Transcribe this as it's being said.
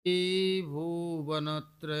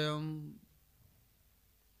भुवनत्रयं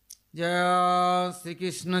जय श्री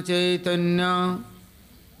कृष्ण चैतन्य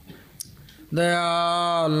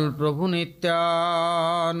दयाल प्रभु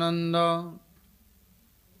नित्यानंद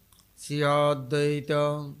श्री अद्वैत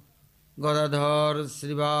गदाधर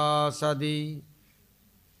श्रीवासादि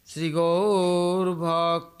श्री गौर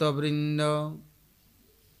भक्तवृंद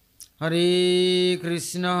हरे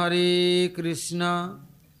कृष्ण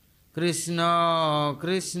कृष्ण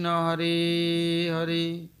कृष्ण हरे हरे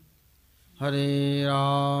हरे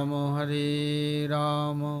राम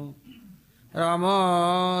राम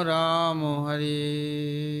राम हरे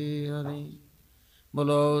हरे।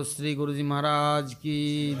 बोलो श्री गुरु जी महाराज की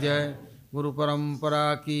जय, गुरु परंपरा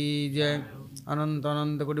की जय, अनंत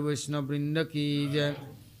अनंत कोटि वैष्णव वृंद की जय,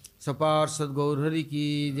 सपार्षद गौरहरि की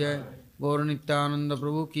जय, गौर नित्यानंद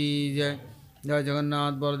प्रभु की जय, जय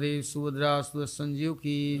जगन्नाथ बलदेव सुभद्रा सुदर्शन जीव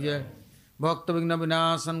की जय, भक्त विघ्न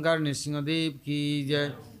विनाशन कारणी सिंहदेव की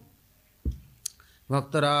जय,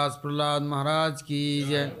 भक्तराज प्रहलाद महाराज की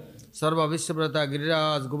जय, सर्व विश्वव्रता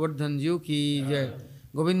गिरिराज गोवर्धन जीव की जय,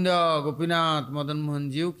 गोविंद गोपीनाथ मदन मोहन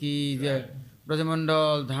जीव की जय,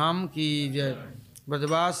 ब्रजमंडल धाम की जय,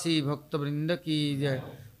 ब्रजवासी भक्तवृंद की जय,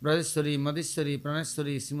 ब्रजेश्वरी मदेश्वरी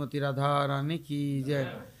प्राणेश्वरी श्रीमती राधा रानी की जय,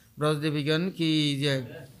 ब्रजदेवीगण की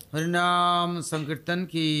जय, हरिनाम संकीर्तन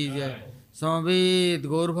की जय, समवेत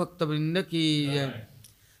गौर भक्तवृंद की जय।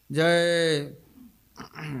 जय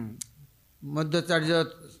मध्याचार्य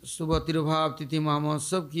शुभ तिरुभाव तिथि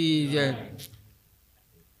महामहोत्सव की जय,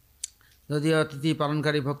 तदीय तिथि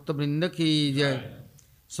पालनकारी भक्तवृंद की जय,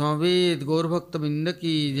 समवेत गौर भक्तवृंद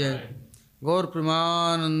की जय, गौर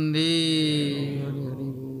प्रेमानंदे हरि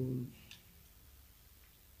हरि बोल।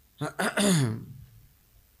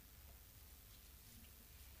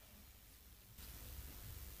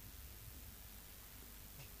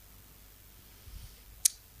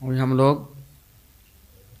 और हम लोग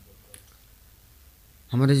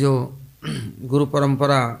हमारे जो गुरु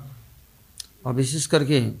परंपरा और विशेष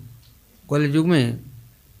करके कलयुग में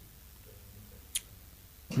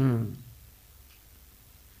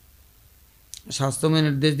शास्त्रों में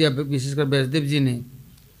निर्देश दिया, विशेषकर व्यासदेव जी ने,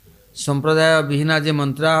 संप्रदाय विहीना जे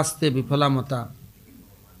मंत्रास्ते विफला मता।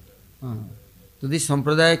 तो यदि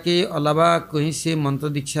संप्रदाय के अलावा कहीं से मंत्र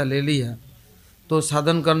दीक्षा ले लिया तो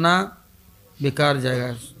साधन करना बेकार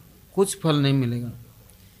जाएगा, कुछ फल नहीं मिलेगा।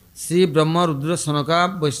 श्री ब्रह्म रुद्र सनका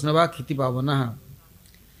वैष्णवा खिति पावना।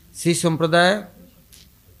 श्री संप्रदाय,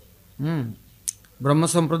 ब्रह्म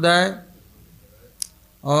संप्रदाय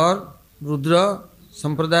और रुद्र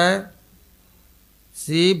संप्रदाय,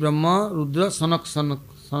 श्री ब्रह्म रुद्र सनक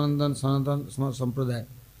सनातन संप्रदाय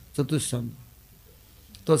चतुष्संग।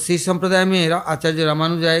 तो श्री संप्रदाय में आचार्य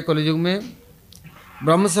रामानुज आए कलियुग में,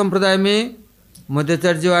 ब्रह्म संप्रदाय में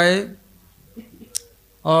मध्याचार्य आए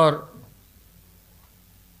और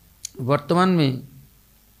वर्तमान में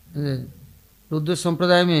रुद्र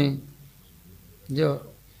संप्रदाय में जो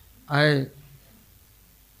आए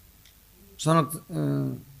सनक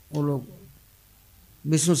वो लोग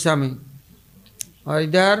विष्णु स्वामी, और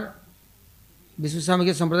इधर विष्णु स्वामी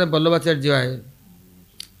के संप्रदाय वल्लभाचार्य आए,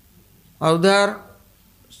 और उधर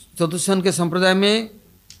चतुष्सन के संप्रदाय में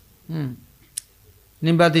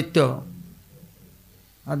निम्बादित्य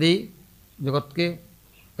आदि जगत के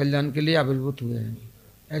कल्याण के लिए आविर्भूत हुए हैं,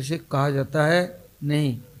 ऐसे कहा जाता है।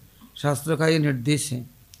 नहीं, शास्त्र का ये निर्देश है।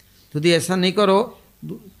 तो यदि ऐसा नहीं करो,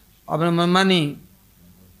 अपने मनमानी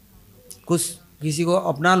कुछ किसी को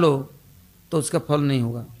अपना लो तो उसका फल नहीं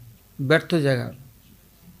होगा, व्यर्थ हो जाएगा।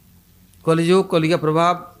 कलियुग, कलि का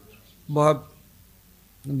प्रभाव बहुत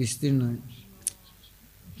विस्तीर्ण है।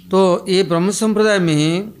 तो ये ब्रह्म संप्रदाय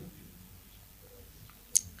में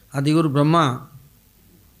आदिगुरु ब्रह्मा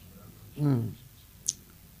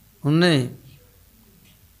उनने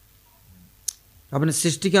अपने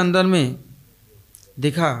सृष्टि के अंदर में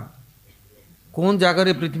देखा कौन जाकर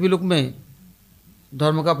ये पृथ्वी लोक में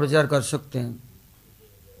धर्म का प्रचार कर सकते हैं।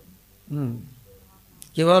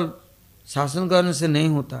 केवल शासन करने से नहीं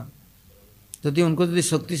होता, यदि उनको यदि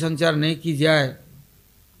शक्ति संचार नहीं की जाए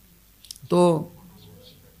तो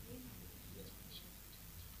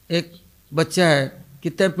एक बच्चा है,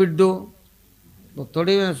 कितना पीट दो तो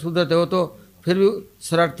थोड़ी सुधरते हो, तो फिर भी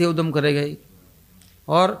शरारती उद्यम करेगा ही,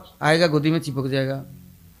 और आएगा गोदी में चिपक जाएगा,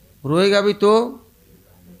 रोएगा भी तो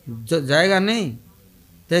जाएगा नहीं।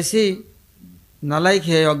 तैसे नालायक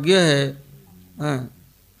है, अज्ञ है,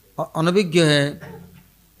 अनभिज्ञ है,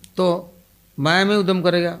 तो माया में उद्यम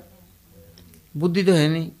करेगा। बुद्धि तो है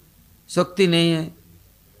नहीं, शक्ति नहीं है,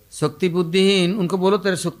 शक्ति बुद्धिहीन। उनको बोलो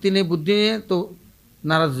तेरे शक्ति नहीं बुद्धि है तो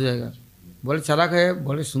नाराज हो जाएगा। बड़े चालाक है,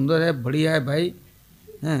 बड़े सुंदर है, बढ़िया है भाई,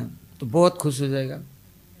 हैं तो बहुत खुश हो जाएगा।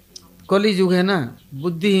 कली युग है ना,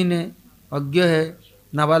 बुद्धिहीन है, अज्ञ है,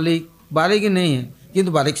 नाबालिग, बालिग नहीं है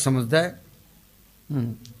किंतु बालिग समझता है।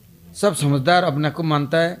 सब समझदार अपने को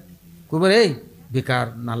मानता है। कोई बोले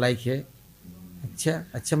बेकार नालायक है,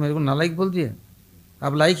 अच्छा मेरे को नालायक बोल दिया,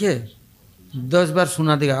 आप लायक है, 10 बार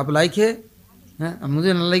सुना देगा आप लायक है, अब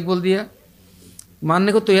मुझे नालायक बोल दिया,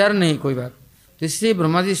 मानने को तैयार नहीं कोई बात। तो इसलिए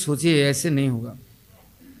ब्रह्मा जी सोचिए ऐसे नहीं होगा,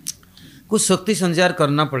 कुछ शक्ति संचार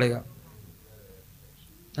करना पड़ेगा।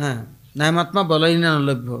 नायमात्मा बलहीन न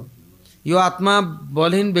लभ्यो, यो आत्मा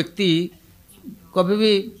बलहीन व्यक्ति कभी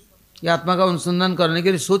भी ये आत्मा का अनुसंधान करने के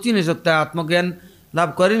लिए सोच ही नहीं सकता है, आत्मज्ञान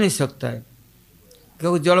लाभ कर ही नहीं सकता है,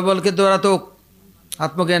 क्योंकि जड़ बल के द्वारा तो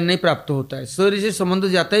आत्मज्ञान नहीं प्राप्त होता है, शरीर से संबंध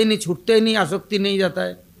जाता ही नहीं, छूटता ही नहीं, आसक्ति नहीं जाता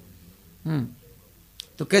है।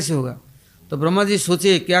 तो कैसे होगा? तो ब्रह्मा जी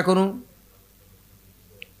सोचे क्या करूं?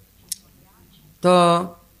 तो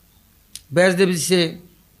व्यासदेव जी से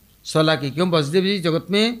सलाह की, क्यों व्यासदेव जी जगत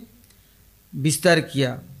में विस्तार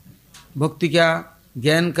किया, भक्ति का,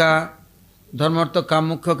 ज्ञान का, धर्म अर्थ काम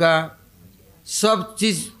मुख्य का, सब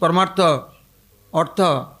चीज़ परमार्थ अर्थ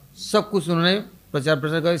सब कुछ उन्होंने प्रचार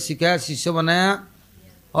प्रसार कर सिखाया, शिष्य बनाया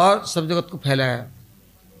और सब जगत को फैलाया।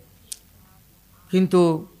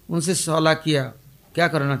 किंतु उनसे सलाह किया क्या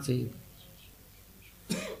करना चाहिए,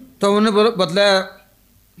 तो उन्होंने बतलाया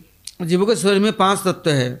जीवों के शरीर में 5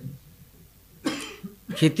 तत्व है,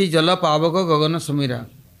 खेती जल पावक गगन समीरा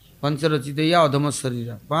पंचरचित या अधम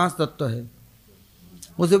शरीरा, 5 तत्व है।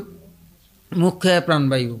 उसे मुख्य है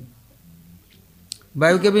प्राणवायु,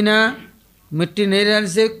 वायु के बिना मिट्टी नहीं रहने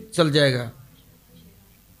से चल जाएगा,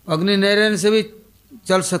 अग्नि नहीं रहने से भी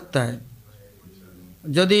चल सकता है,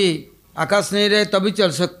 यदि आकाश नहीं रहे तभी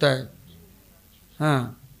चल सकता है,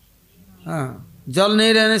 जल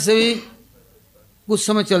नहीं रहने से भी कुछ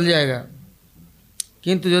समय चल जाएगा,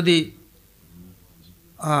 किंतु यदि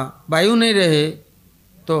वायु नहीं रहे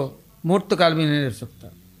तो मूर्त काल भी नहीं रह सकता।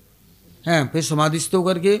 फिर समाधिस्थ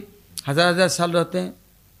होकर के 1000 साल रहते हैं।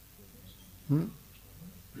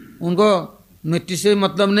 उनको मिट्टी से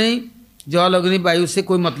मतलब नहीं, जल अग्नि वायु से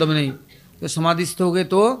कोई मतलब नहीं, तो समाधिस्थ हो गए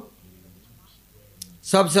तो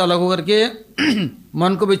सबसे अलग होकर के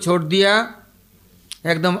मन को भी छोड़ दिया,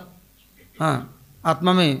 एकदम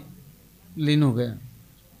आत्मा में लीन हो गया।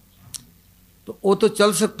 तो वो तो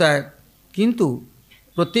चल सकता है, किंतु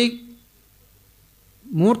प्रत्येक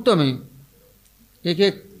मुहूर्त में एक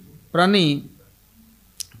एक प्राणी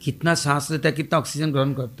कितना सांस लेता है, कितना ऑक्सीजन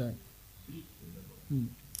ग्रहण करता है।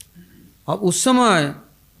 और उस समय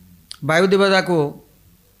वायु देवता को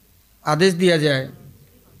आदेश दिया जाए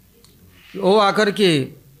कि वो आकर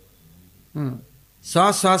के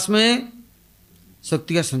सांस सांस में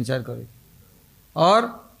शक्ति का संचार करे और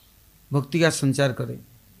भक्ति का संचार करे।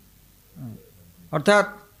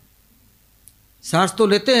 अर्थात सांस तो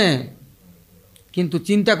लेते हैं किंतु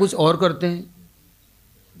चिंता कुछ और करते हैं,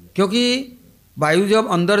 क्योंकि वायु जब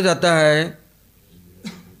अंदर जाता है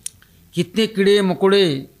कितने कीड़े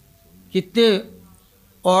मकोड़े, कितने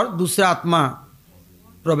और दूसरा आत्मा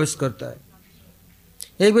प्रवेश करता है।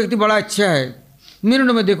 एक व्यक्ति बड़ा अच्छा है,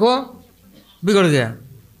 मिनट में देखो बिगड़ गया।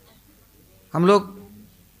 हम लोग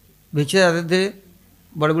भिक्षा जाते थे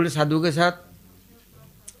बड़े बड़े साधुओं के साथ,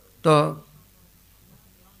 तो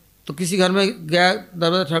किसी घर में गया,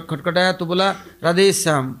 दरवाजा खटखटाया तो बोला राधे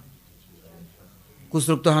श्याम। कुछ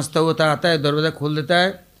लोग तो हंसता हुआ आता है, दरवाज़ा खोल देता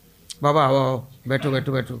है, बाबा आओ आओ बैठो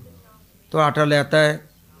बैठो बैठो, तो आटा ले आता है,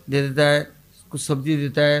 दे देता है, कुछ सब्जी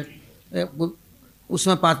देता है।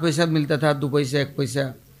 उसमें 5 पैसा मिलता था, 2 पैसा 1 पैसा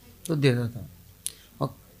तो देता था।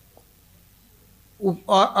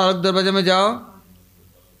 और अलग दरवाजे में जाओ,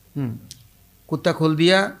 कुत्ता खोल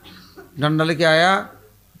दिया, डंडा लेके आया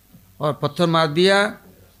और पत्थर मार दिया।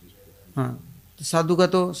 तो साधु का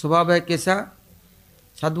तो स्वभाव है कैसा?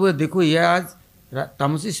 साधु है देखो ये आज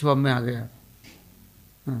तामसी स्वभाव में आ गया,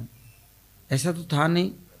 ऐसा तो था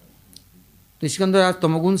नहीं, तो इसके अंदर आज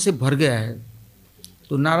तमोगुण से भर गया है।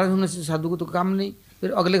 तो नाराज होने से साधु को तो काम नहीं।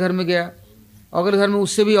 फिर अगले घर में गया, अगले घर में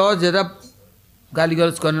उससे भी और ज़्यादा गाली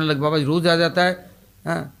गलौज करने लग, बाबा रोज आ जाता है,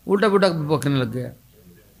 उल्टा पुल्टा बकने लग गया।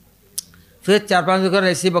 फिर 4-5 घर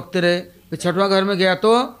ऐसे ही बकते रहे। फिर 6वां घर में गया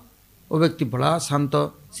तो वो व्यक्ति बड़ा शांत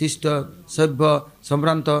शिष्ट सभ्य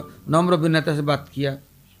संभ्रांत नम्र विनयता से बात किया।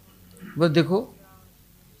 बस देखो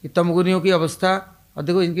ये तमगुनियों की अवस्था और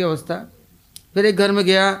देखो इनकी अवस्था। फिर एक घर में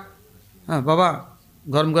गया, बाबा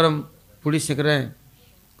गरम गरम पूड़ी सेक रहे हैं,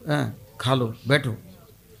 खा लो बैठो,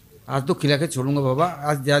 आज तो खिला के छोड़ूंगा बाबा,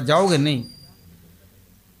 आज जाओगे नहीं।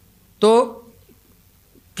 तो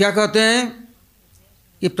क्या कहते हैं,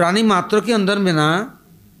 ये प्राणी मात्र के अंदर में ना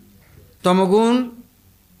तमोगुण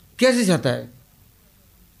कैसे जाता है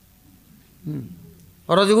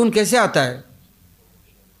और रजोगुण कैसे आता है?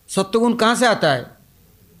 सत्वगुण कहाँ से आता है?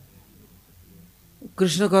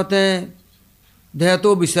 कृष्ण कहते हैं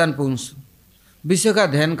ध्येयतो विषयान पुंस, विषय का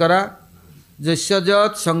ध्यान करा,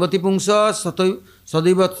 जस्यजत संगति पुंस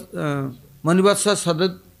सदैव मणिवत्स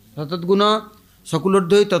सतद्गुण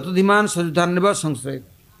सकुलोद्धि तत्वधिमान सजुधान्यव संश्रय।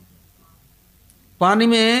 पानी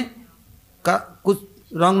में कुछ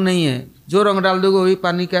रंग नहीं है, जो रंग डाल दोगे वही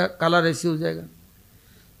पानी का काला रेसी हो जाएगा।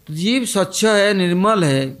 तो जीव स्वच्छ है, निर्मल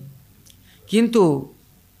है, किंतु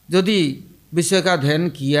यदि विषय का ध्यान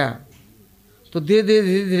किया तो धीरे धीरे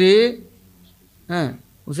धीरे धीरे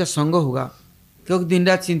उसका संग होगा, क्योंकि दिन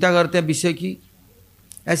रात चिंता करते हैं विषय की,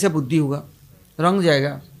 ऐसे बुद्धि होगा, रंग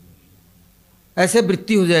जाएगा, ऐसे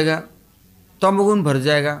वृत्ति हो जाएगा, तमगुण भर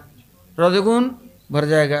जाएगा, रजगुण भर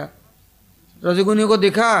जाएगा। रजगुणियों को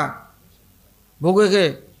देखा भोगे के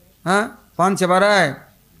पान चबा रहा है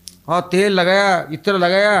और तेल लगाया, इत्र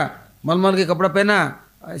लगाया, मलमल के कपड़ा पहना,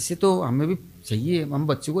 ऐसे तो हमें भी चाहिए, हम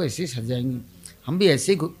बच्चों को ऐसे ही सजाएंगे, हम भी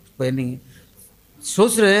ऐसे ही पहनेंगे।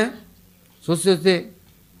 सोच रहे हैं, सोचते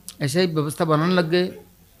ऐसे ही व्यवस्था बनाने लग गए।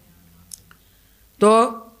 तो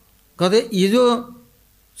कहते ये जो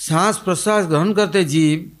सांस प्रश्वास ग्रहण करते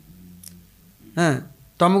जीव हैं,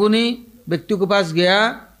 तमगुनी व्यक्ति के पास गया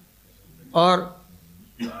और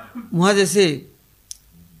वहाँ जैसे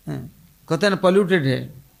कहते हैं ना पॉल्यूटेड है,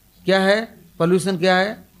 क्या है पॉल्यूशन, क्या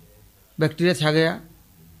है बैक्टीरिया छा गया,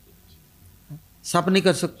 साफ नहीं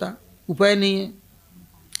कर सकता, उपाय नहीं है,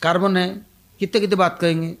 कार्बन है, कितने कितने बात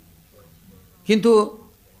करेंगे। किंतु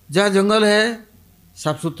जहाँ जंगल है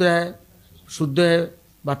साफ सुथरा है, शुद्ध है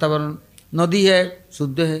वातावरण, नदी है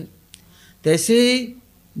शुद्ध है, तो ऐसे ही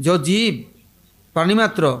जो जीव प्राणी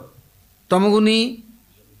मात्र तमगुनी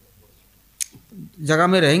जगह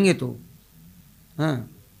में रहेंगे तो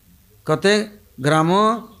कहते ग्रामो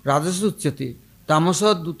राजस्व उच्यते तामस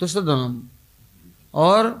दूतस धनम,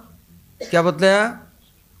 और क्या बतलाया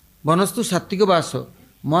वनस्तु सात्विक वास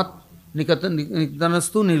मत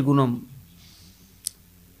निकटनस्तु निर्गुणम।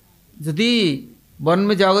 यदि वन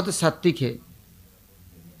में जाओगे तो सात्विक है,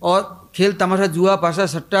 और खेल तमाशा जुआ पाशा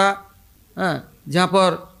सट्टा जहाँ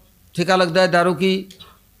पर ठेका लगता है दारू की,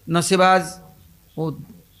 नशेबाज, वो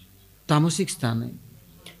तामसिक स्थान है।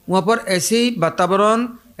 वहाँ पर ऐसे ही वातावरण,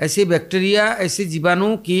 ऐसे बैक्टीरिया, ऐसे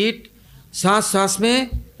जीवाणु कीट सांस सांस में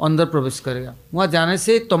अंदर प्रवेश करेगा, वहाँ जाने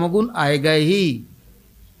से तमोगुण आएगा ही।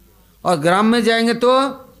 और ग्राम में जाएंगे तो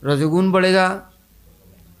रजोगुण बढ़ेगा।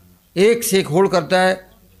 एक से एक होड़ करता है,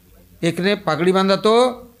 एक ने पगड़ी बांधा तो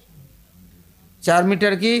 4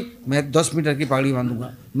 मीटर की, मैं 10 मीटर की पगड़ी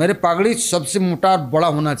बांधूंगा, मेरे पगड़ी सबसे मोटा और बड़ा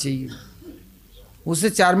होना चाहिए। उससे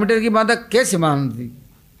 4 मीटर की बांधा कैसे बांध दी?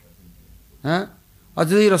 हाँ, और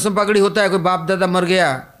यदि रस्म पगड़ी होता है, कोई बाप दादा मर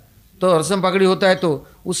गया तो रस्म पगड़ी होता है, तो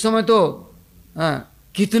उस समय तो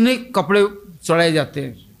कितने कपड़े चढ़ाए जाते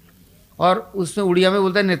हैं, और उसमें उड़िया में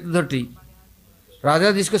बोलता है नेत्रधटी।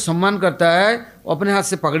 राजा जिसको सम्मान करता है वो अपने हाथ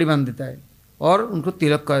से पगड़ी बांध देता है और उनको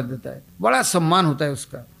तिलक कर देता है, बड़ा सम्मान होता है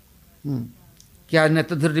उसका। क्या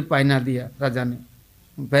नेत्रधटी पहना दिया राजा ने,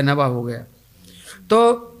 पहनावा हो गया।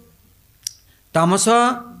 तो तामस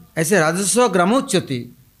ऐसे राजस्व ग्रामोच्यति,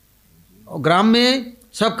 ग्राम में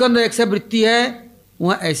सबके अंदर एक सा वृत्ति है,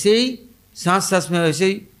 वहाँ ऐसे ही सांस सांस में ऐसे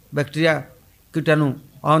ही बैक्टीरिया कीटाणु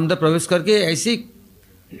अंदर प्रवेश करके ऐसे ही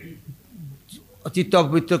चित्त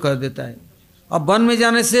अपवित्र कर देता है। अब वन में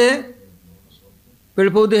जाने से पेड़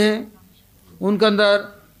पौधे हैं, उनके अंदर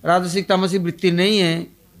राजसिक तामसिक वृत्ति नहीं है,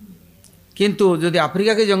 किंतु यदि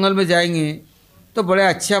अफ्रीका के जंगल में जाएंगे तो बड़े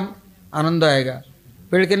अच्छा आनंद आएगा।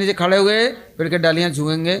 पेड़ के नीचे खड़े हुए, पेड़ के डालियाँ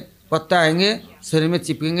झुकेंगे, पत्ता आएंगे, शरीर में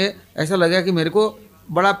चिपकेंगे, ऐसा लगेगा कि मेरे को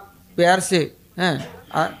बड़ा प्यार से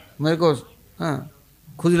मेरे को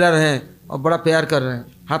खुजला रहे हैं और बड़ा प्यार कर रहे हैं,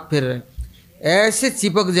 हाथ फेर रहे हैं, ऐसे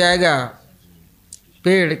चिपक जाएगा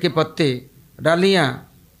पेड़ के पत्ते डालियाँ,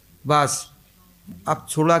 बस आप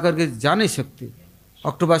छोड़ा करके जा नहीं सकते।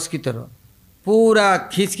 ऑक्टोपस की तरह पूरा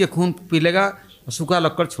खींच के खून पी लेगा और सूखा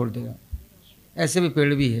लक्कड़ छोड़ देगा। ऐसे भी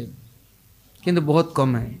पेड़ भी है, किंतु बहुत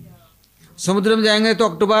कम है। समुद्र में जाएंगे तो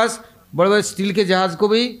ऑक्टोपस बड़े बड़े स्टील के जहाज को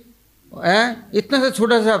भी इतना सा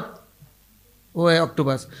छोटा सा वो है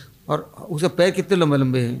ऑक्टोपस, और उसके पैर कितने लंबे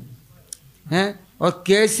लंबे हैं, और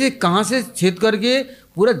कैसे कहाँ से छेद करके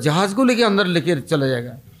पूरा जहाज को लेके अंदर लेके चला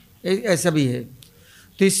जाएगा, ऐसा भी है।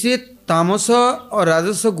 तो इससे तामस और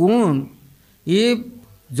राजस्व गुण ये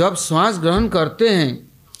जब श्वास ग्रहण करते हैं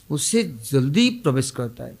उससे जल्दी प्रवेश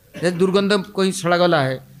करता है। जैसे दुर्गंध, कोई सड़ा गला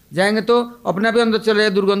है, जाएंगे तो अपने आप ही अंदर चले जाए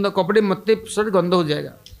दुर्गंध, कपड़े मत्ते सर गंध हो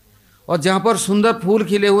जाएगा। और जहाँ पर सुंदर फूल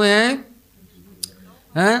खिले हुए हैं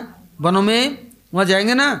वनों में, वहाँ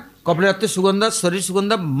जाएंगे ना, कपड़े रखते सुगंध, शरीर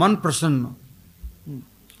सुगंध, मन प्रसन्न।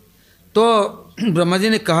 तो ब्रह्मा जी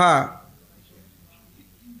ने कहा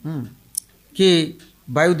कि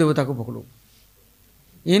वायु देवता को पकड़ो।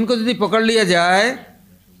 इनको यदि पकड़ लिया जाए,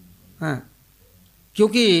 हाँ,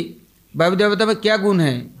 क्योंकि वायु देवता में क्या गुण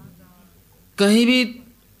है, कहीं भी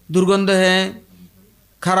दुर्गंध है,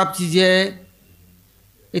 खराब चीज़ें है,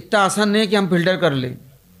 इतना आसान नहीं है कि हम फिल्टर कर ले,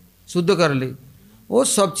 शुद्ध कर ले। वो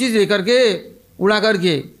सब चीज़ लेकर के उड़ा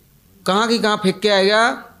करके कहाँ की कहाँ फेंक के आएगा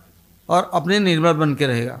और अपने निर्मल बन के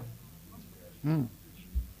रहेगा।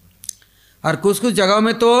 और कुछ कुछ जगहों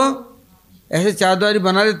में तो ऐसे चारद्वारी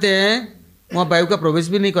बना देते हैं, वहाँ वायु का प्रवेश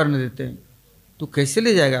भी नहीं करने देते हैं, तो कैसे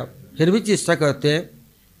ले जाएगा? फिर भी चेष्टा करते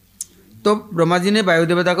हैं। तो ब्रह्मा जी ने वायु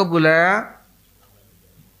देवता को बुलाया,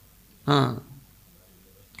 हाँ,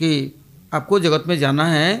 कि आपको जगत में जाना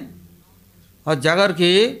है और जाकर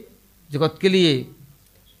के जगत के लिए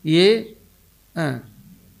ये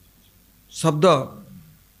शब्द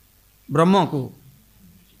ब्रह्म को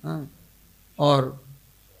और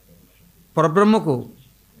परब्रह्म को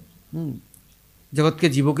जगत के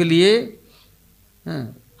जीवों के लिए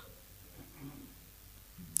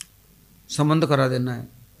संबंध करा देना है।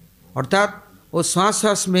 अर्थात वो श्वास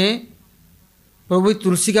श्वास में प्रभु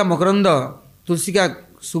तुलसी का मकरंद, तुलसी का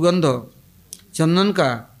सुगंध, चंदन का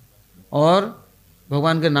और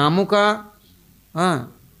भगवान के नामों का,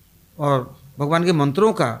 और भगवान के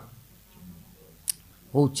मंत्रों का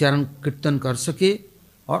वो उच्चारण कीर्तन कर सके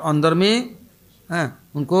और अंदर में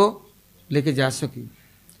उनको लेके जा सके।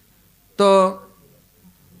 तो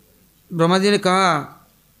ब्रह्मा जी ने कहा,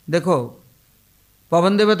 देखो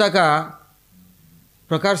पवन देवता का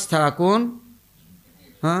प्रकाश था कौन?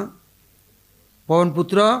 पवन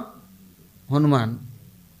पुत्र हनुमान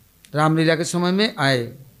रामलीला के समय में आए।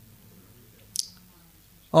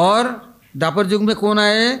 और द्वापर युग में कौन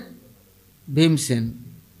आए? भीमसेन।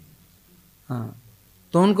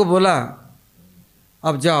 तो उनको बोला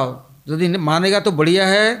अब जाओ, यदि मानेगा तो बढ़िया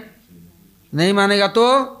है, नहीं मानेगा तो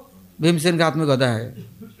भीमसेन के हाथ में गदा है।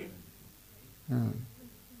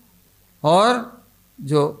 और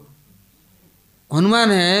जो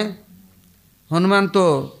हनुमान है, हनुमान तो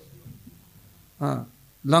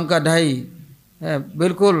लंका ढाई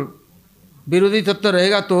बिल्कुल विरोधी तत्व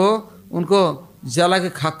रहेगा तो उनको जला के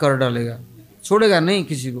खाक कर डालेगा, छोड़ेगा नहीं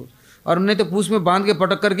किसी को, और नहीं तो पूछ में बांध के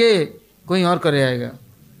पटक करके कोई और करे आएगा।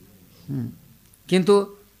 किंतु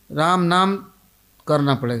राम नाम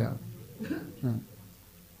करना पड़ेगा।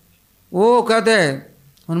 वो कहते हैं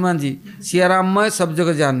हनुमान जी, सिया राम मैं सब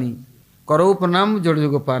जगह जानी, करो प्रणाम जड़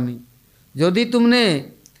जगह पानी। यदि तुमने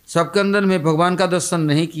सबके अंदर में भगवान का दर्शन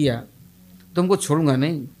नहीं किया, तुमको छोड़ूंगा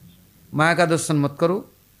नहीं। माया का दर्शन मत करो,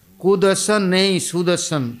 कुदर्शन नहीं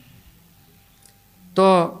सुदर्शन। तो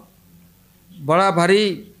बड़ा भारी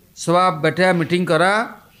स्वभाव बैठा, मीटिंग करा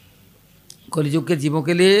कलियुग के जीवों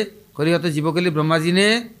के लिए, कलियुग जीवों के लिए ब्रह्मा जी ने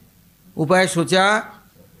उपाय सोचा।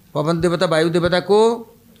 पवन देवता, वायु देवता को,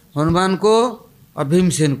 हनुमान को और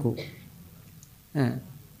भीमसेन को,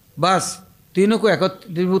 बस तीनों को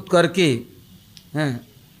एकत्रीभूत करके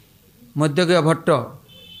मध्य के भट्ट,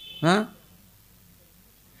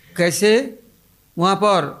 कैसे वहाँ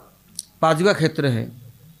पर पाजुका क्षेत्र है,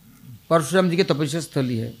 परशुराम जी की तपस्या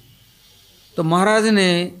स्थली है। तो महाराज ने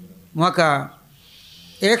वहाँ का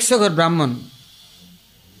 100 घर ब्राह्मण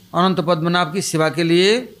अनंत पद्मनाभ की सेवा के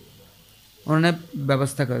लिए उन्होंने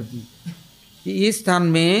व्यवस्था कर दी कि इस स्थान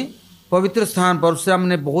में पवित्र स्थान, परशुराम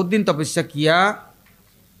ने बहुत दिन तपस्या किया,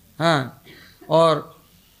 और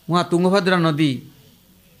वहाँ तुंगभद्रा नदी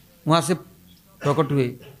वहाँ से प्रकट हुए।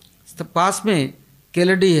 पास में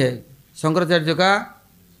केलडी है, शंकराचार्य का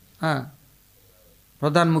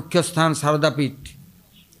प्रधान मुख्य स्थान शारदा पीठ,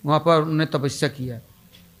 वहाँ पर उन्होंने तपस्या किया।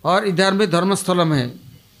 और इधर में धर्मस्थलम है,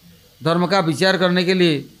 धर्म का विचार करने के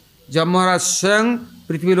लिए जब महाराज स्वयं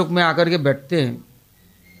पृथ्वीलोक में आकर के बैठते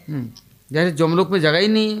हैं। जैसे जमलोक में जगह ही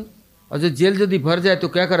नहीं है, और जो जेल यदि भर जाए तो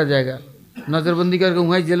क्या करा जाएगा? नज़रबंदी करके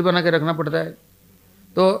वहीं जेल बना के रखना पड़ता है।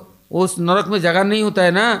 तो उस नरक में जगह नहीं होता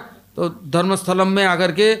है ना, तो धर्मस्थलम में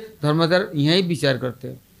आकर के धर्मधर यहीं विचार करते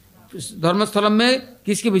हैं। धर्मस्थलम में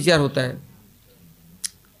किसके विचार होता है?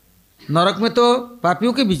 नरक में तो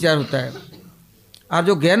पापियों के विचार होता है। और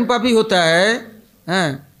जो ज्ञान पापी होता है,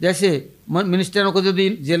 जैसे मिनिस्टरों को यदि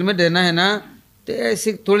जेल में देना है ना, तो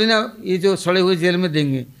ऐसे थोड़ी ना ये जो सड़े हुए जेल में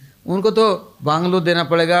देंगे, उनको तो बांग्लो देना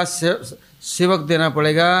पड़ेगा, सेवक देना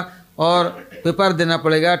पड़ेगा, और पेपर देना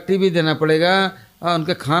पड़ेगा, टीवी देना पड़ेगा, और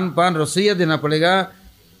उनके खान पान रसोईया देना पड़ेगा।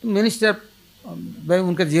 तो मिनिस्टर भाई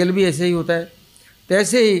उनका जेल भी ऐसे ही होता है। तो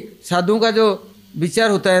ऐसे ही साधुओं का जो विचार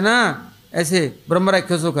होता है ना, ऐसे ब्रह्म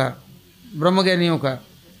राक्षसों का, ब्रह्मज्ञानियों का,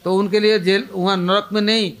 तो उनके लिए जेल वहाँ नरक में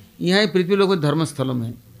नहीं, यहाँ ही पृथ्वीलोक में धर्मस्थलम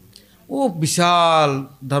है। वो विशाल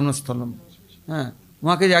धर्मस्थलम है।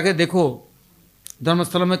 वहाँ के जाके देखो,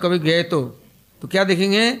 धर्मस्थलम में कभी गए तो तो क्या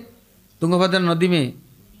देखेंगे तुंगभद्रा नदी में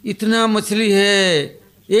इतना मछली है,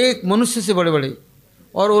 एक मनुष्य से बड़े बड़े,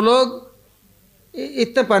 और वो लोग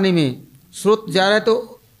इतना पानी में स्रोत जा रहा है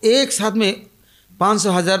तो एक साथ में 500,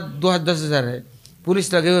 1000, 2000, 10,000 है,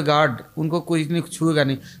 पुलिस लगे हुए गार्ड, उनको कोई इतनी छुएगा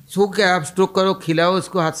नहीं। छू के आप स्ट्रोक करो, खिलाओ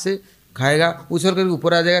उसको, हाथ से खाएगा, उछल कर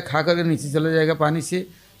ऊपर आ जाएगा, खा करके नीचे चला जाएगा पानी से,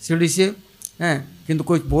 सीढ़ी से, हैं, किंतु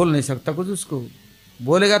कोई बोल नहीं सकता कुछ उसको,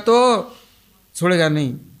 बोलेगा तो छोड़ेगा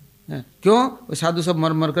नहीं है। क्यों? वो साधु सब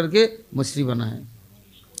मर मर करके मछली बना है।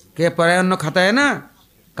 क्या पराया अन्न खाता है ना,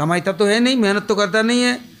 कमाईता तो है नहीं, मेहनत तो करता नहीं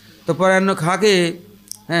है, तो पराया अन्न खा के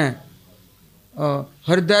हैं,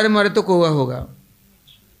 हरिद्वार में मरे तो कौवा होगा,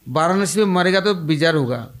 वाराणसी में मरेगा तो बिजार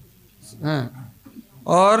होगा, हैं,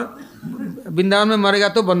 और वृंदावन में मरेगा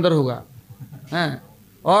तो बंदर होगा, हैं,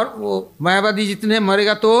 और वो मायावादी जितने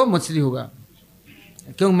मरेगा तो मछली होगा।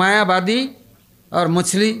 क्यों? मायावादी और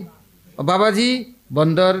मछली, और बाबा जी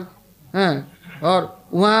बंदर हैं, और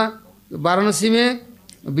वहाँ वाराणसी में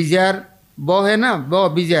बिजार बौ है ना, बौ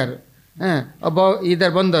बिजार हैं, और बौ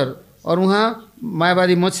इधर बंदर, और वहाँ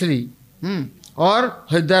मायावादी मछली, और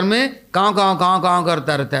हरिद्वार में काँव काँव काँव काँव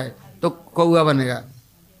करता रहता है तो कौआ बनेगा,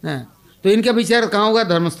 हैं। तो इनका विचार कहाँ होगा?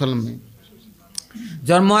 धर्मस्थल में।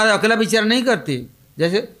 जब महाराज अकेला विचार नहीं करते,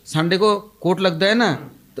 जैसे संडे को कोर्ट लगता है ना,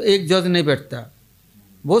 तो एक जज नहीं बैठता,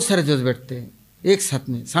 बहुत सारे जज बैठते हैं एक साथ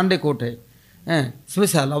में, संडे कोर्ट है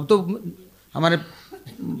स्पेशल। अब तो हमारे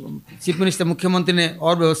चीफ मिनिस्टर, मुख्यमंत्री ने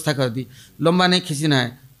और व्यवस्था कर दी, लंबा नहीं खींचना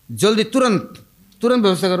है, जल्दी तुरंत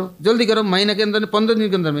व्यवस्था करो, जल्दी करो, महीने के अंदर, 15 दिन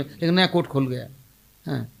के अंदर में एक नया कोर्ट खोल गया,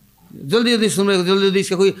 हैं, जल्दी जल्दी सुन रहे, जल्दी जल्दी,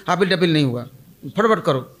 इसका कोई अपील टपील नहीं होगा, फटाफट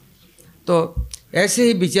करो। तो ऐसे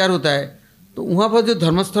ही विचार होता है। तो वहाँ पर जो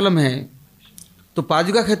धर्मस्थलम है, तो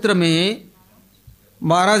पादुका क्षेत्र में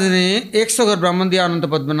महाराज ने 100 घर ब्राह्मण दिया अनंत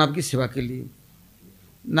पद्मनाभ की सेवा के लिए।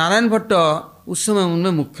 नारायण भट्ट उस समय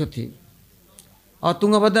उनमें मुख्य थे, और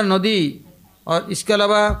तुंगभद्रा नदी और इसके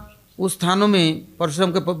अलावा उस स्थानों में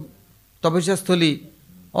परशुराम के तपस्या स्थली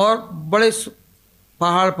और बड़े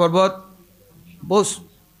पहाड़ पर्वत, बहुत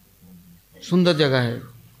सुंदर जगह है।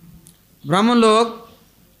 ब्राह्मण लोग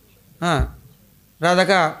हाँ राधा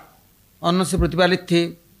का अन्न से प्रतिपालित थे,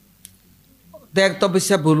 त्याग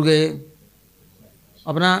तपस्या भूल गए,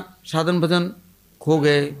 अपना साधन भजन खो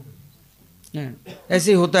गए।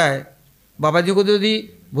 ऐसे ही होता है। बाबा जी को यदि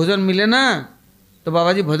भोजन मिले ना, तो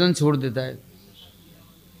बाबा जी भजन छोड़ देता है,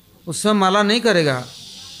 उस समय माला नहीं करेगा,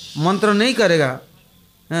 मंत्र नहीं करेगा,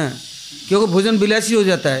 हैं, क्योंकि भोजन विलासी हो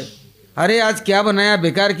जाता है। अरे आज क्या बनाया,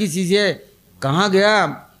 बेकार की चीज़ है, कहाँ गया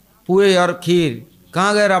पुए और खीर,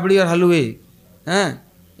 कहाँ गए राबड़ी और हलवे, हैं,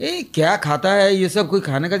 ये क्या खाता है, ये सब कोई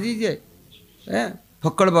खाने का चीज़ है?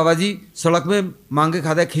 फक्कड़ बाबा जी सड़क में मांग के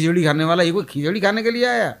खाता है, खिचड़ी खाने वाला, ये कोई खिचड़ी खाने के लिए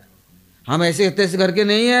आया? हम ऐसे तैसे घर के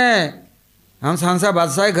नहीं हैं, हम सांसा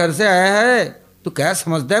बादशाह घर से आया है, तो क्या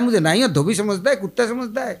समझता है मुझे? नहीं, धोबी समझता है, कुत्ता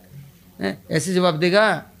समझता है, ऐसे जवाब देगा।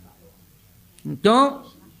 क्यों?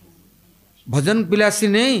 भजन विलासी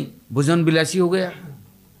नहीं, भोजन विलासी हो गया।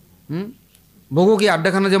 भोगों की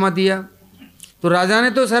अड्डा खाना जमा दिया। तो राजा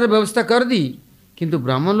ने तो सारी व्यवस्था कर दी, किंतु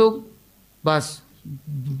ब्राह्मण लोग बस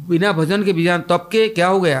बिना भजन के बिना तप के क्या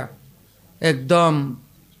हो गया, एकदम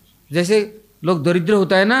जैसे लोग दरिद्र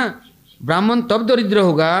होता है ना, ब्राह्मण तब दरिद्र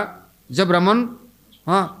होगा जब ब्राह्मण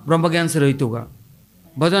ब्रह्म ज्ञान से रहित होगा,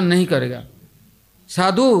 भजन नहीं करेगा।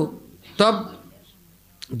 साधु तब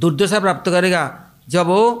दुर्दशा प्राप्त करेगा जब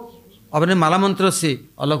वो अपने माला मंत्र से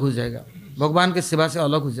अलग हो जाएगा, भगवान के सेवा से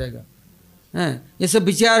अलग हो जाएगा। ये सब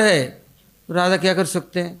विचार है। तो राजा क्या कर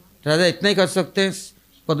सकते हैं? राजा इतना ही कर सकते हैं,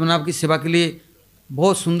 पद्मनाभ की सेवा के लिए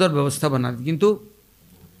बहुत सुंदर व्यवस्था बना दी, किंतु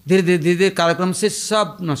धीरे धीरे धीरे धीरे कार्यक्रम से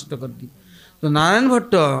सब नष्ट कर दी। तो नारायण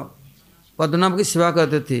भट्ट पद्मनाभ की सेवा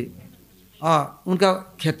करते थे, उनका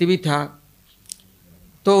ख्याति भी था।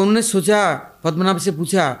 तो उन्होंने सोचा, पद्मनाभ से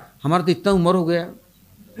पूछा, हमारा तो इतना उम्र हो गया,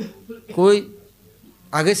 कोई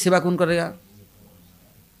आगे सेवा कौन करेगा?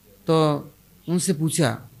 तो उनसे पूछा,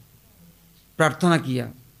 प्रार्थना किया,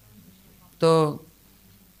 तो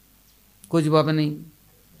कोई जवाब नहीं।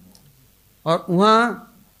 और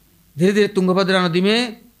वहाँ धीरे धीरे तुंगभद्रा नदी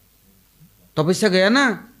में तपस्या गया ना,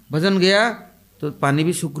 भजन गया, तो पानी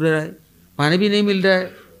भी सूख रहा है, पानी भी नहीं मिल रहा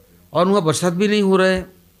है, और वहाँ बरसात भी नहीं हो रहा है।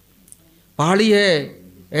 पहाड़ी है,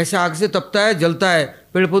 ऐसा आग से तपता है, जलता है,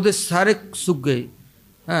 पेड़ पौधे सारे सूख गए,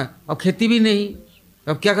 अब खेती भी नहीं,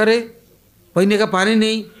 अब क्या करे? पीने का पानी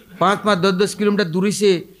नहीं, 5-5, 10-10 किलोमीटर दूरी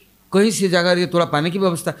से कहीं से जाकर ये थोड़ा पानी की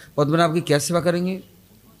व्यवस्था, पद्मनाभ की क्या सेवा करेंगे?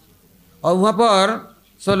 और वहाँ पर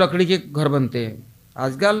सब लकड़ी के घर बनते हैं।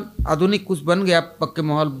 आजकल आधुनिक कुछ बन गया, पक्के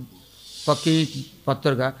महल, पक्के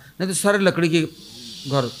पत्थर का, नहीं तो सारे लकड़ी के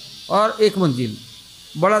घर, और एक मंजिल,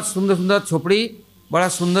 बड़ा सुंदर सुंदर झोपड़ी, बड़ा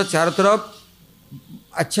सुंदर चारों तरफ,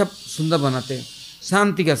 अच्छा सुंदर बनाते हैं,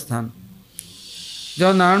 शांति का स्थान।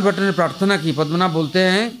 जब नारायण भट्ट ने प्रार्थना की, पद्मनाभ बोलते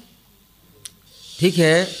हैं ठीक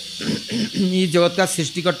है ये जगत का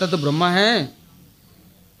सृष्टिकर्ता तो ब्रह्मा है,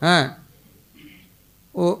 हाँ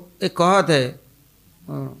वो एक कहत है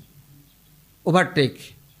ओवरटेक,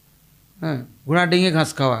 हाँ घुड़ा डेंगे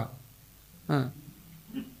घास खावा, हाँ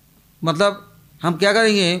मतलब हम क्या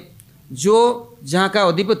करेंगे, जो जहाँ का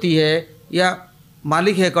अधिपति है या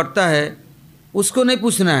मालिक है, करता है, उसको नहीं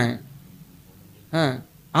पूछना है, हाँ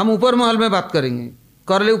हम ऊपर महल में बात करेंगे,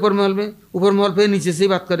 कर ले ऊपर महल में, ऊपर महल पे नीचे से ही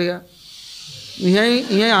बात करेगा,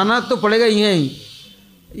 यहीं आना तो पड़ेगा,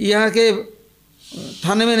 यहाँ के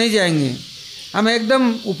थाने में नहीं जाएंगे, हम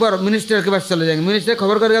एकदम ऊपर मिनिस्टर के पास चले जाएंगे, मिनिस्टर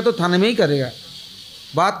खबर करेगा तो थाने में ही करेगा,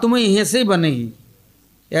 बात तुम्हें यहीं से ही बनेगी,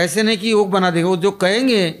 ऐसे नहीं कि वो बना देगा, वो जो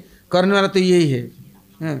कहेंगे करने वाला तो यही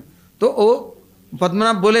है। तो वो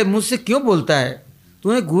पद्मनाभ बोले मुझसे क्यों बोलता है,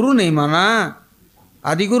 तुम्हें गुरु नहीं माना,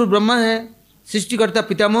 आदि गुरु ब्रह्मा है, सृष्टिकर्ता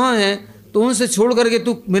पितामह है, तो उनसे छोड़ करके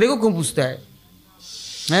तू मेरे को क्यों पूछता है,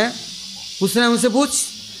 हैं पूछना है उनसे पूछ,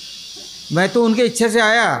 मैं तो उनके इच्छा से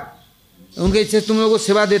आया, उनके इच्छा से तुम लोगों को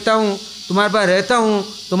सेवा देता हूँ, तुम्हारे पास रहता हूँ,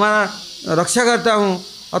 तुम्हारा रक्षा करता हूँ,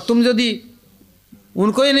 और तुम यदि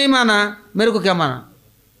उनको ही नहीं माना मेरे को क्या माना,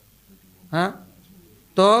 हाँ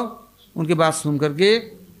तो उनकी बात सुन करके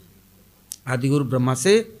आदिगुरु ब्रह्मा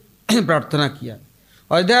से प्रार्थना किया।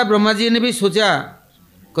 अयोध्या ब्रह्मा जी ने भी सोचा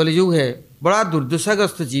कलयुग है, बड़ा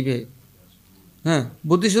दुर्दशाग्रस्त जीव है, हाँ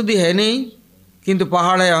बुद्धि शुद्धि है नहीं, किंतु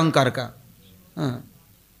पहाड़ है अहंकार का, हाँ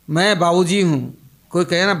मैं बाबूजी हूँ, कोई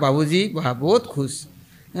कहे ना बाबूजी, वाह बहुत खुश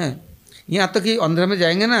हैं। यहाँ तक कि अंदर में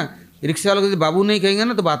जाएंगे ना, रिक्शा वालों को बाबू नहीं कहेंगे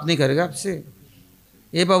ना तो बात नहीं करेगा आपसे,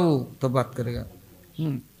 ए बाबू तो बात करेगा,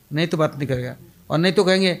 नहीं तो बात नहीं करेगा, और नहीं तो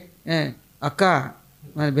कहेंगे अक्का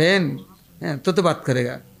बहन तो बात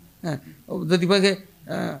करेगा, तो दीपक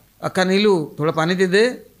अक्का नीलू थोड़ा पानी दे दे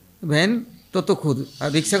बहन, तो खुद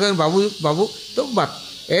रिक्शा करेंगे बाबू बाबू तो बात।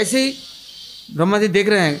 ऐसे ही ब्रह्मा जी देख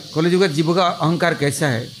रहे हैं कलयुग का जीवों का अहंकार कैसा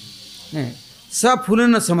है, सब फूले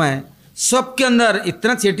न समय, सबके अंदर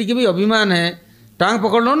इतना चेटी के भी अभिमान है, टांग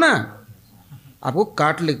पकड़ लो ना आपको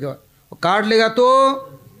काट लेगा तो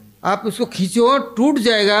आप उसको खींचो टूट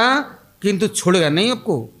जाएगा, किंतु छोड़ेगा नहीं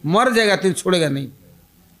आपको, मर जाएगा तो छोड़ेगा नहीं,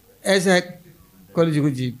 ऐसा है कलयुग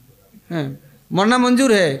जीव, मरना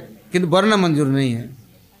मंजूर है किंतु मरना मंजूर नहीं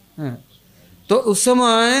है। तो उस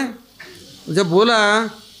समय जब बोला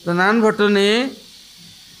तो नारायण भट्ट ने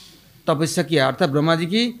तपस्या किया, अर्थात ब्रह्मा जी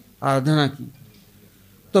की आराधना की।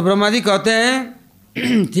 तो ब्रह्मा जी कहते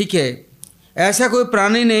हैं ठीक है, ऐसा कोई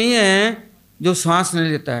प्राणी नहीं है जो श्वास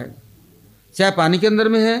नहीं लेता है, चाहे पानी के अंदर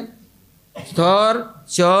में है, स्थर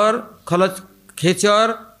चर खलच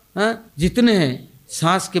खेचर जितने हैं,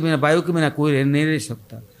 सांस के बिना वायु के बिना कोई नहीं रह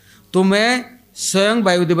सकता। तो मैं स्वयं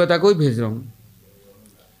वायु देवता को ही भेज रहा हूँ,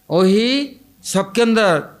 वही सबके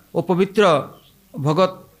अंदर वो पवित्र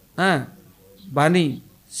भगत वाणी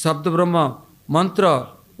शब्द ब्रह्म मंत्र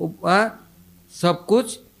सब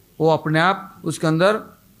कुछ वो अपने आप उसके अंदर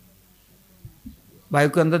वायु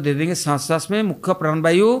के अंदर दे देंगे। सांस सांस में मुख्य प्राण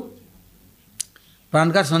वायु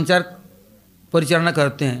प्राण का संचार परिचालना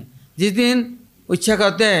करते हैं। जिस दिन इच्छा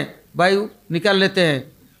करते हैं वायु निकाल लेते हैं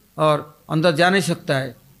और अंदर जा नहीं सकता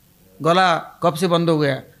है, गला कब से बंद हो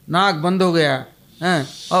गया, नाक बंद हो गया है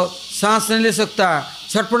और सांस नहीं ले सकता,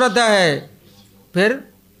 छटपटाता है, फिर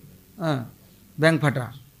बैंग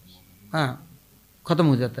फटा, हाँ खत्म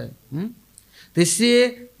हो जाता है। तो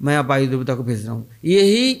इसलिए मैं वायु देवता को भेज रहा हूँ,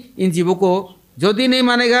 यही इन जीवों को यदि नहीं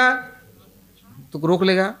मानेगा तो रोक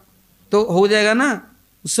लेगा, तो हो जाएगा ना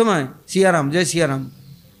उस समय। सियाराम, जय सियाराम।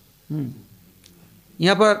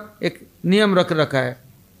 यहाँ पर एक नियम रखा है,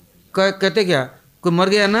 कहते क्या, कोई मर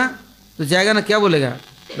गया ना तो जाएगा ना, क्या बोलेगा,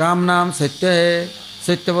 राम नाम सत्य है,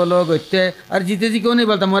 सत्य बोलो गत्य है। अरे जीते जी क्यों नहीं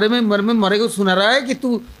बोलता, मरे को सुना रहा है कि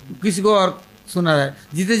तू किसी को और सुना रहा है।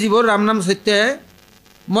 जीते जी बोल राम नाम सत्य है,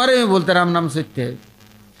 मरे में बोलता राम नाम सत्य है।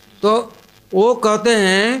 तो वो कहते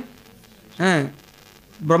हैं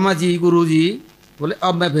ब्रह्मा जी गुरु जी बोले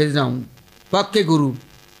अब मैं भेज रहा हूँ पक्के गुरु।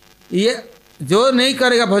 ये जो नहीं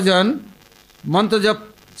करेगा भजन मंत्र जब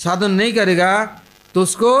साधन नहीं करेगा तो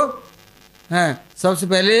उसको सबसे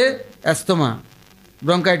पहले एस्थमा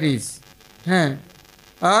ब्रोंकाइटिस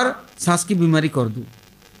और सांस की बीमारी कर दूँ,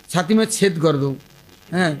 छाती में छेद कर दूँ,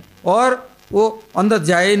 और वो अंदर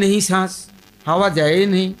जाए नहीं, सांस हवा जाए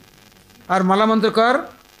नहीं। और माला मंत्र कर,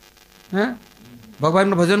 भगवान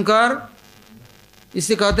का भजन कर।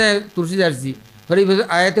 इससे कहते हैं तुलसीदास जी, हरि भजन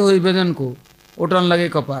आए थे हरि भजन को उठन लगे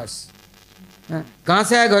कपास। कहाँ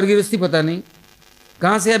से आया घर गृहस्थी पता नहीं,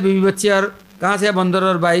 कहाँ से आया बीवी बच्चे और कहाँ से आया बंदर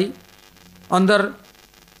और बाई। अंदर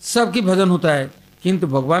सबकी भजन होता है किंतु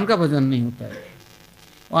भगवान का भजन नहीं होता है।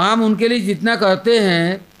 हम उनके लिए जितना करते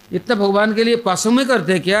हैं इतना भगवान के लिए पासों में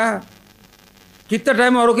करते हैं क्या? कितना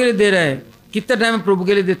टाइम औरों के लिए दे रहे हैं, कितना टाइम प्रभु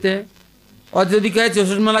के लिए देते हैं? और यदि कहे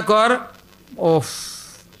 64 माला कर, ओफ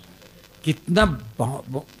कितना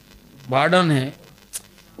बार्डन है,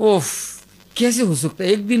 ओफ कैसे हो सकता है?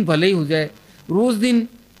 एक दिन भले ही हो जाए, रोज दिन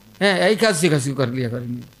है एक हाथ से खसी कर लिया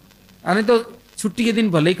करेंगे, अरे तो छुट्टी के दिन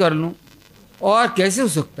भले ही कर लूँ, और कैसे हो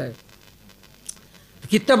सकता है?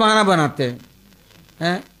 कितना बहाना बनाते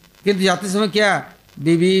हैं, किंतु जाते समय क्या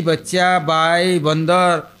बीवी बच्चा भाई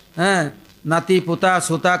बंदर हैं, नाती पोता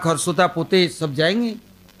सोता खरसोता पोते सब जाएंगे,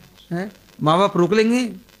 हैं माँ बाप रोक लेंगे,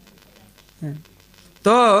 हैं?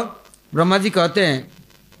 तो ब्रह्मा जी कहते हैं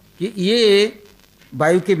कि ये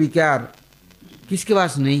वायु के विकार किसके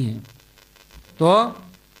पास नहीं है, तो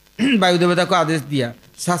वायु देवता को आदेश दिया,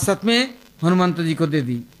 साथ साथ में हनुमंत जी को दे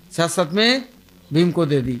दी, साथ साथ में भीम को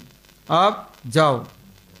दे दी, अब जाओ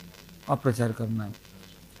अब प्रचार करना है।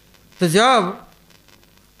 तो जब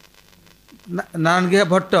नारायण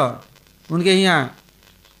भट्ट उनके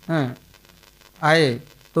यहाँ आए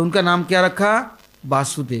तो उनका नाम क्या रखा?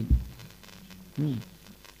 वासुदेव।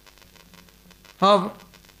 अब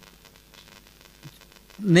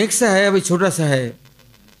नेक्स्ट है, अभी छोटा सा है,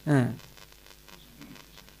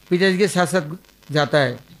 पिताजी के साथ साथ जाता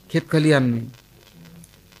है खेत खलिहान में,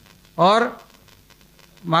 और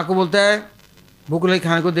माँ को बोलता है भूख लगी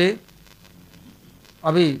खाने को दे।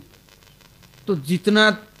 अभी तो जितना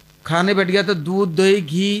खाने बैठ गया तो दूध दही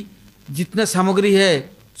घी जितना सामग्री है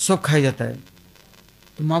सब खाया जाता है।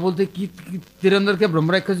 तो माँ बोलते कि तेरे अंदर क्या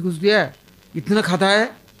ब्रह्म राक्षस घुस गया है, इतना खाता है,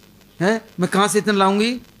 हैं? मैं कहाँ से इतना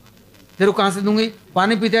लाऊंगी, तेरे को कहाँ से दूंगी?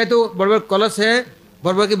 पानी पीता है तो बड़ बड़ कलश है,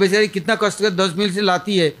 बड़ बड़ के बेचारी कितना कष्ट कर 10 मील से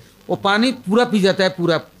लाती है, वो पानी पूरा पी जाता है,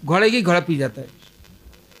 पूरा घड़े की घड़ा पी जाता है।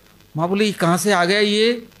 माँ बोली ये कहाँ से आ गया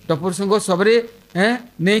ये टपोर सिंह सबरे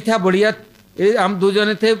हैं, नहीं था बढ़िया, ये हम 2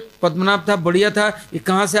 जने थे, पद्मनाभ था बढ़िया था, ये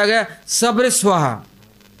कहाँ से आ गया? सबरे स्वाहा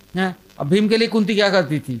हैं। अब भीम के लिए कुंती क्या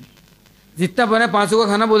करती थी, जितना बने 500 का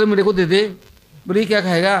खाना बोले मेरे को दे दे, बोले क्या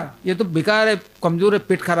खाएगा, ये तो बेकार है, कमजोर है,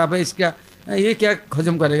 पेट खराब है इसका, ये क्या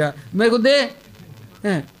हजम करेगा, मेरे को दे,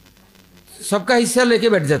 हैं? सबका हिस्सा लेके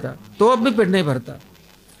बैठ जाता, तो अब भी पेट नहीं भरता।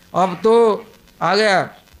 अब तो आ गया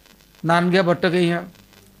नारायण भट्ट के यहाँ,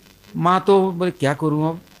 माँ तो बोले क्या करूँ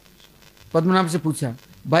अब। पद्मनाभ से पूछा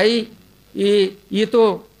भाई ये तो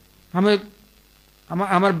हमें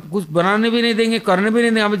हमारे कुछ बनाने भी नहीं देंगे, करने भी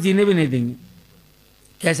नहीं देंगे, हमें जीने भी नहीं देंगे,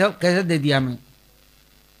 कैसा कैसा दे दिया हमें।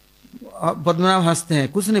 पद्मनाभ हंसते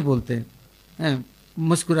हैं, कुछ नहीं बोलते हैं,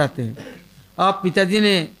 मुस्कुराते हैं। अब पिताजी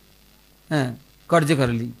ने कर्ज कर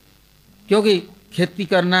ली, क्योंकि खेती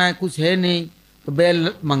करना है, कुछ है नहीं, तो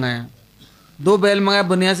बैल मंगाया, 2 बैल मंगाया,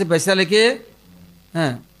 बनिया से पैसा लेके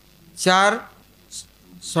 4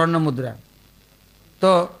 स्वर्ण मुद्रा,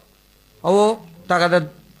 तो वो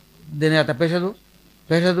ताकत देने आता, पैसा दो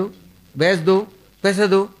पैसा दो, भैंस दो पैसा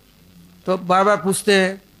दो, तो बार बार पूछते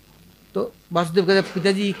हैं। तो वासुदेव कहते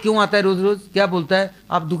पिताजी क्यों आता है रोज रोज, क्या बोलता है,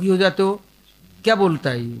 आप दुखी हो जाते हो, क्या बोलता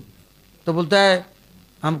है ये? तो बोलता है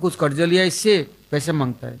हम कुछ कर्ज लिया इससे, पैसे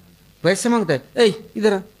मांगता है, पैसे मांगता है, ए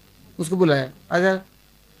इधर आ, उसको बुलाया, आजा।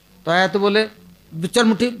 तो आया तो बोले चल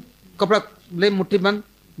मुट्ठी कपड़ा ले, मुट्ठी बंद,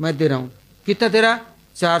 मैं दे रहा हूँ, कितना तेरा?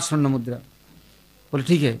 4 स्वर्ण मुद्रा। बोले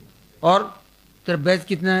ठीक है, और तेरा बैच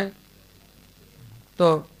कितना है? तो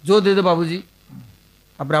जो दे दो बाबूजी।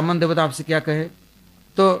 अब ब्राह्मण देवता आपसे क्या कहे,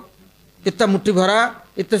 तो इतना मुट्ठी भरा,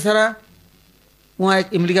 इतना सारा, वहाँ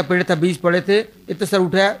एक इमली का पेड़ था, बीज पड़े थे, इतना सारा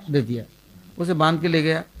उठाया दे दिया, उसे बांध के ले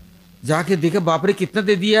गया। जाके देखा बाप रे कितना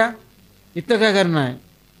दे दिया, इतना क्या करना है,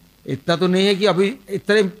 इतना तो नहीं है कि अभी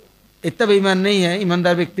इतना बेईमान नहीं है,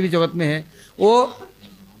 ईमानदार व्यक्ति भी जगत में है। वो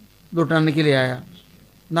लौटाने के लिए आया।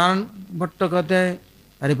 नारायण भट्ट कहते हैं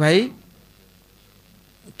अरे भाई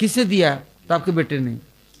किसने दिया? तो आपके बेटे ने।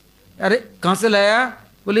 अरे कहाँ से लाया?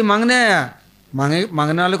 बोले मांगने आया।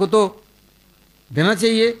 मांगने वाले को तो देना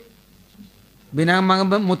चाहिए, बिना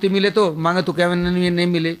मांगे मोती मिले तो मांगे तो क्या नहीं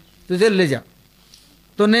मिले, तो इसे ले जा।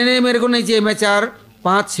 तो नहीं मेरे को नहीं चाहिए, मैं 4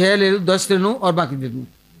 5 6 ले लूँ, 10 ले लूँ और बाकी दे दूँ।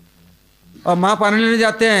 और माँ पानी लेने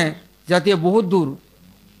जाती है बहुत दूर।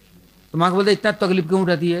 तो माँ को बोलते इतना तकलीफ क्यों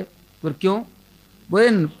उठाती है? पर क्यों?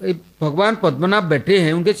 बोले भगवान पद्मनाभ बैठे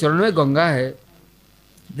हैं, उनके चरणों में गंगा है,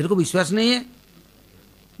 तेरे को विश्वास नहीं है?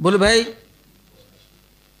 बोले भाई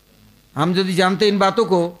हम यदि जानते इन बातों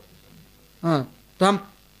को, हाँ, तो हम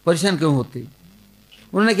परेशान क्यों होते।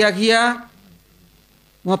 उन्होंने क्या किया,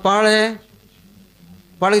 वहाँ पहाड़ है,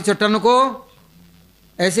 पहाड़ की चट्टानों को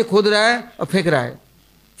ऐसे खोद रहा है और फेंक रहा है,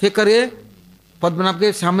 फेंक करके पद्मनाभ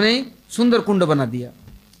के सामने ही सुंदर कुंड बना दिया।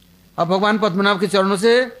 अब भगवान पद्मनाभ के चरणों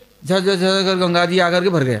से झर कर गंगा जी आकर के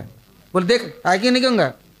भर गया। बोले देख आए कि नहीं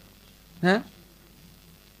गंगा है?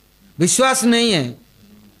 विश्वास नहीं है।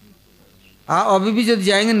 आप अभी भी यदि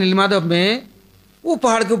जाएंगे नीलमाधव में, वो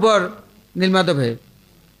पहाड़ के ऊपर नीलमाधव है,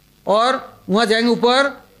 और वहाँ जाएंगे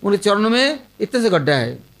ऊपर, उनके चरणों में इतने से गड्ढा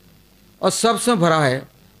है और सब से भरा है,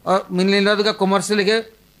 और नीलमाधव का कमर से लेके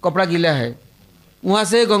कपड़ा गीला है। वहाँ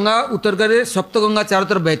से गंगा उतर कर सप्त गंगा चारों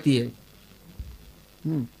तरफ बहती है।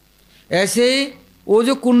 ऐसे ही वो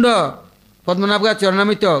जो कुंड पद्मनाभ का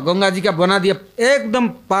चरणामृत गंगा जी का बना दिया एकदम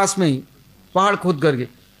पास में ही, पहाड़ खोद करके,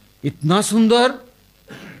 इतना सुंदर।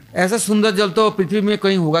 ऐसा सुंदर जल तो पृथ्वी में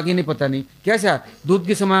कहीं होगा कि नहीं पता नहीं। कैसा दूध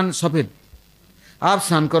के समान सफेद। आप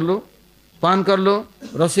स्नान कर लो, पान कर लो,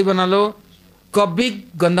 रस्सी बना लो, कभी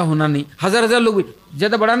गंदा होना नहीं। हजार हजार लोग भी,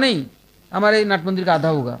 ज़्यादा बड़ा नहीं, हमारे नाट मंदिर का आधा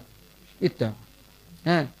होगा इतना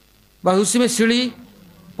है बस। उसी में सीढ़ी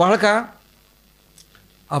पहाड़ का।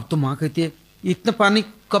 अब तो माँ कहती है इतना पानी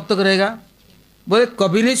कब तक रहेगा? बोले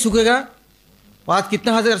कभी नहीं सूखेगा। आज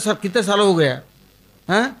कितना हजार साल, कितने सालों हो गया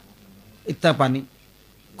हैं, इतना पानी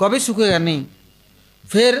कभी सूखेगा नहीं।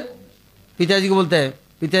 फिर पिताजी को बोलता है,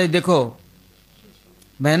 पिताजी देखो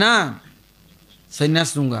मैं ना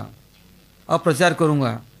संन्यास लूँगा और प्रचार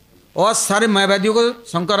करूँगा, और सारे मायावादियों को,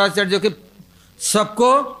 शंकराचार्य के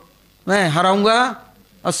सबको मैं हराऊँगा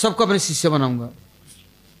और सबको अपने शिष्य बनाऊँगा।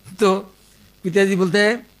 तो पिताजी बोलते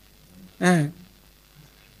हैं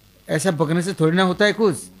ऐसा बकने से थोड़ी ना होता है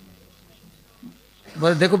कुछ।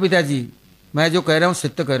 बोले देखो पिताजी, मैं जो कह रहा हूँ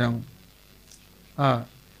सत्य कह रहा हूँ। हाँ,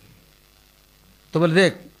 तो बोले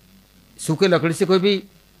देख, सूखे लकड़ी से कोई भी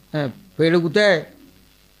पेड़ उगता है?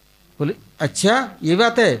 बोले अच्छा ये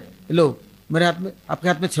बात है, लो मेरे हाथ में, आपके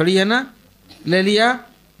हाथ में छड़ी है ना, ले लिया,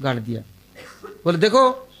 गाड़ दिया। बोले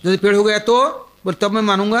देखो यदि पेड़ हो गया तो, बोले तब मैं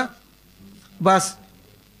मानूंगा। बस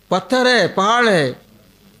पत्थर है, पहाड़ है,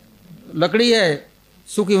 लकड़ी है,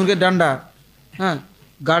 सूखी उनके डंडा, हाँ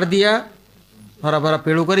गाड़ दिया, हरा भरा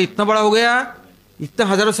पेड़ होकर इतना बड़ा हो गया, इतना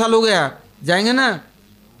हजारों साल हो गया। जाएंगे ना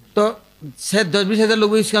तो शायद 10-20 हज़ार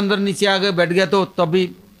लोग इसके अंदर नीचे आ गए, बैठ गया तो तब भी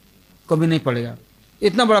कभी नहीं पड़ेगा,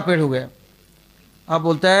 इतना बड़ा पेड़ हो गया। अब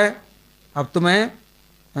बोलता है अब तो मैं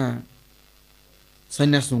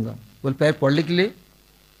संन्यास लूँगा। बोल पैर पढ़ने के लिए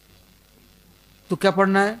तो क्या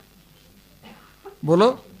पढ़ना है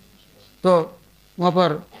बोलो? तो वहाँ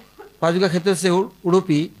पर पाजुका क्षेत्र से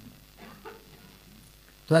उडुपी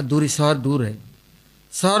थोड़ा दूरी, शहर दूर है,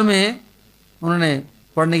 शहर में उन्होंने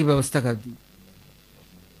पढ़ने की व्यवस्था कर दी।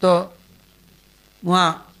 तो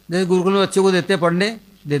वहाँ जैसे गुरुकुल में बच्चों को देते हैं पढ़ने,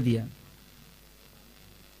 दे दिया।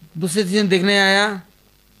 दूसरे दिन देखने आया,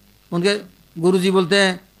 उनके गुरुजी बोलते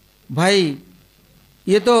हैं भाई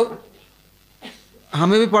ये तो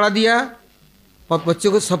हमें भी पढ़ा दिया और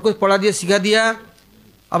बच्चों को सब कुछ पढ़ा दिया, सिखा दिया,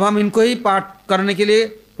 अब हम इनको ही पाठ करने के लिए,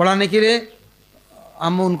 पढ़ाने के लिए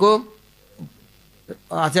हम उनको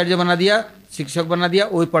आचार्य बना दिया, शिक्षक बना दिया,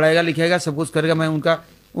 वही पढ़ाएगा लिखाएगा सब कुछ करेगा। मैं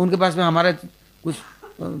उनके पास में हमारा कुछ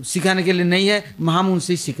सिखाने के लिए नहीं है, हम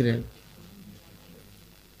उनसे ही सीख रहे हैं।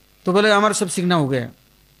 तो बोले हमारा सब सीखना हो गया।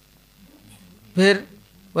 फिर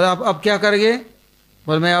बोले अब क्या करेंगे?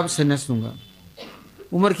 बोले मैं अब संन्यास लूँगा।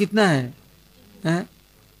 उम्र कितना है?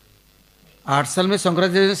 8 साल में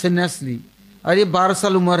शंकराचार्य ने संन्यास ली और ये 12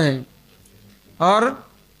 साल उम्र है। और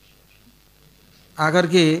आकर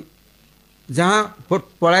के जहाँ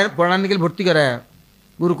पढ़ाने के लिए भर्ती कराया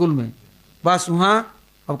गुरुकुल में, बस वहाँ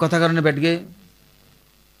अब कथा करने बैठ गए।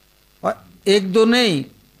 और एक दो नहीं,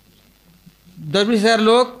 10-20 हज़ार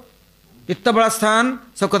लोग, इतना बड़ा स्थान,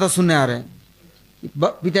 सब कथा सुनने आ रहे हैं।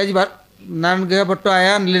 पिताजी नारायण गया भट्टो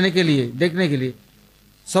आया लेने के लिए, देखने के लिए,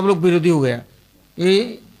 सब लोग विरोधी हो गया।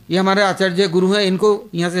 ये हमारे आचार्य गुरु हैं, इनको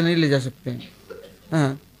यहाँ से नहीं ले जा सकते हैं।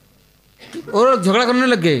 हाँ, और झगड़ा करने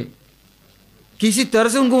लग गए, किसी तरह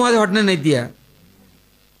से उनको वहाँ से हटने नहीं दिया।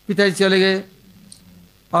 पिताजी चले गए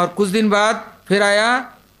और कुछ दिन बाद फिर आया,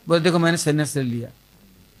 बोले देखो मैंने संन्यास ले लिया,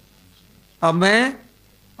 अब मैं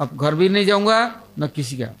घर भी नहीं जाऊँगा न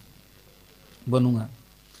किसी का बनूंगा।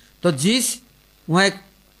 तो जिस वहाँ एक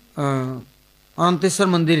अनंतेश्वर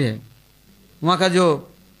मंदिर है, वहाँ का जो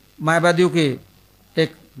मायावादियों के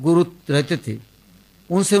एक गुरु रहते थे,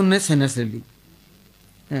 उनसे उन्होंने संन्यास ले ली।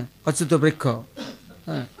 अच्युत वृक्ष,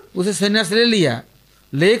 उसे संन्यास ले लिया।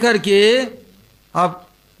 ले करके अब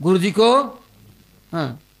गुरुजी को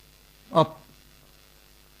अब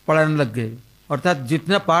पढ़ाने लग गए, अर्थात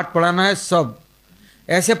जितना पाठ पढ़ाना है सब।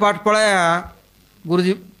 ऐसे पाठ पढ़ाया,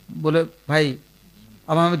 गुरुजी बोले भाई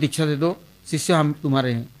अब हमें दीक्षा दे दो, शिष्य हम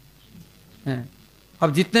तुम्हारे हैं।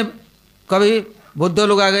 अब जितने कभी बौद्ध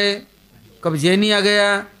लोग आ गए, कभी जैनी आ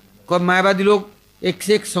गया, कभी मायावादी लोग, एक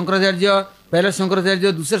से एक शंकराचार्य, पहले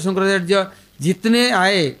शंकराचार्य, दूसरे शंकराचार्य, जितने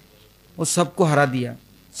आए वो सबको हरा दिया,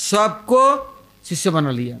 सबको शिष्य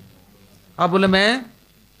बना लिया। अब बोले मैं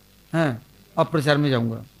अब प्रचार में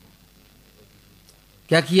जाऊंगा।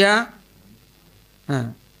 क्या किया? हाँ,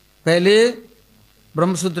 पहले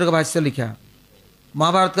ब्रह्मसूत्र का भाष्य लिखा,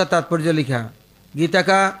 महाभारत का तात्पर्य लिखा, गीता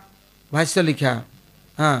का भाष्य लिखा,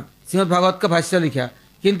 हाँ, श्रीमद् भागवत का भाष्य लिखा।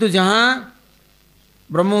 किंतु जहाँ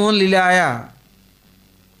ब्रह्ममोहन लीला आया,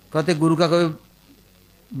 कहते गुरु का कोई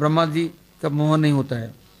ब्रह्मा जी का मोहन नहीं होता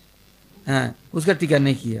है, हाँ, उसका टीका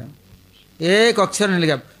नहीं किया, एक अक्षर नहीं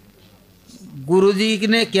लिखा। गुरु जी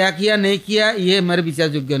ने क्या किया नहीं किया ये मेरे विचार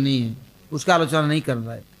योग्य नहीं है, उसका आलोचना नहीं कर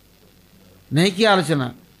रहा है, नहीं किया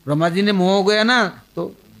आलोचना। ब्रह्मा जी ने मोह हो गया ना,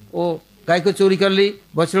 तो वो गाय को चोरी कर ली,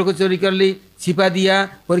 बछड़ों को चोरी कर ली, छिपा दिया,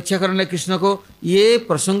 परीक्षा करने कृष्ण को, ये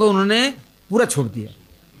प्रसंग उन्होंने पूरा छोड़ दिया।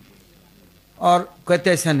 और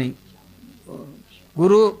कहते ऐसा नहीं,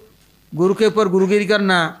 गुरु के ऊपर गुरुगिरी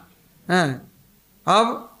करना है।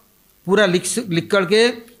 अब पूरा लिख करके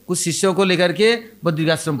कुछ शिष्यों को लेकर के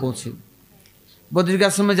बद्रिकाश्रम पहुँचे।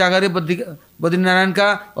 बद्रिकाश्रम में जाकर बद्रीनारायण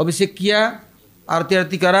का अभिषेक किया,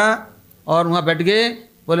 आरती करा और वहाँ बैठ गए।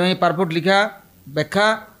 बोले मैं पारपोट लिखा, व्याख्या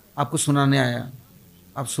आपको सुनाने आया,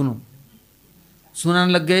 आप सुनो।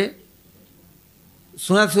 सुनाने लग गए।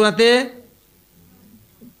 सुनाते सुनाते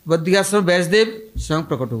बद्रिकाश्रम व्यासदेव स्वयं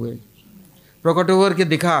प्रकट हो गए। प्रकट होकर के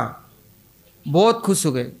देखा, बहुत खुश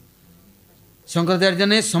हो गए। शंकराचार्य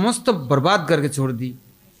ने समस्त बर्बाद करके छोड़ दी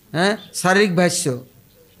हैं। शारीरिक भाष्य,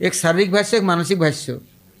 एक शारीरिक भाष्य, एक मानसिक भाष्य,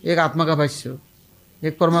 एक आत्मा का भाष्य,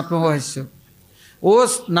 एक परमात्मा का भाष्य। वो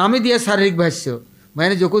नाम ही दिया शारीरिक भाष्य।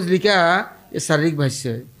 मैंने जो कुछ लिखा ये शारीरिक भाष्य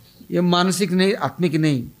है, ये मानसिक नहीं, आत्मिक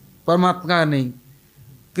नहीं, परमात्मा का नहीं।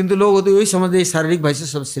 किंतु लोग तो वही समझते शारीरिक भाष्य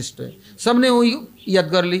सब श्रेष्ठ है, सबने वही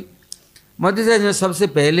याद कर ली। मध्याचार्य ने सबसे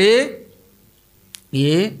पहले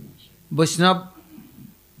ये वैष्णव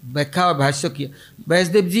व्याख्या और भाष्य किया।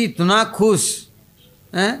 वैष्णदेव जी इतना खुश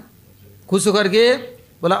हैं, खुश होकर के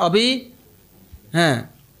बोला अभी हैं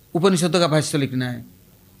उपनिषदों का भाष्य लिखना है।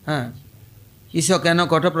 हाँ, ईश्वर कहना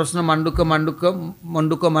कठ प्रश्न मांडुक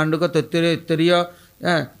तैत्तरीय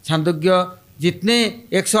छांदोग्य जितने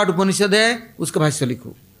 108 उपनिषद है उसका भाष्य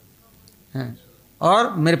लिखो। हैं,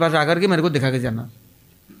 और मेरे पास आकर के मेरे को दिखा के जाना।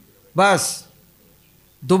 बस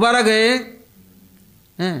दोबारा गए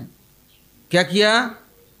हैं, क्या किया?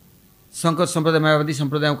 शंकर संप्रदाय, मायावादी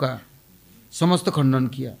संप्रदायों का समस्त खंडन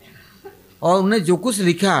किया और उन्हें जो कुछ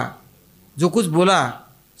लिखा, जो कुछ बोला,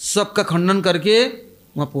 सबका खंडन करके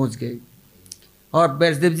वहाँ पहुँच गए। और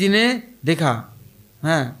वैष्णदेव जी ने देखा,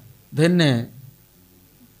 हैं धन्य है,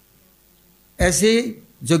 ऐसे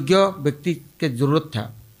योग्य व्यक्ति के जरूरत था।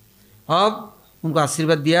 अब उनको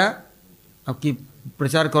आशीर्वाद दिया, अब की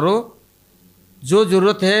प्रचार करो, जो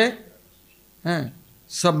जरूरत है हैं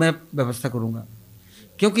सब मैं व्यवस्था करूँगा।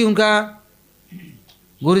 क्योंकि उनका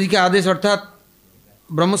गुरु जी के आदेश, अर्थात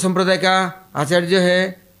ब्रह्म संप्रदाय का आचार्य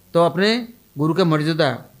है, तो अपने गुरु का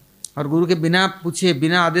मर्यादा और गुरु के बिना पूछे,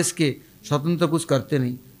 बिना आदेश के स्वतंत्र कुछ करते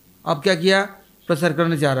नहीं। अब क्या किया? प्रचार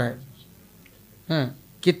करने जा रहा है। हैं,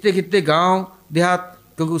 कितने कितने गांव देहात,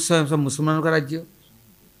 क्योंकि उस समय सब मुसलमानों का राज्य।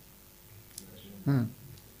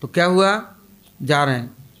 तो क्या हुआ? जा रहे हैं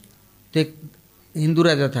तो एक हिंदू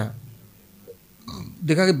राजा था,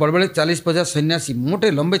 देखा कि बड़े बड़े 40-50 सन्यासी,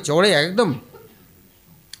 मोटे लंबे चौड़े एकदम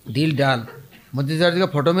ढील ढाल। मध्याचार्य का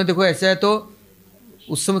फोटो में देखो ऐसा है, तो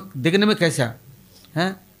उस समय देखने में कैसा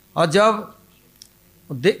है। और जब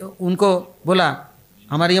उनको बोला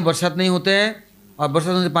हमारे यहाँ बरसात नहीं होते हैं और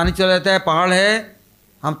बरसात में पानी चला जाता है, पहाड़ है,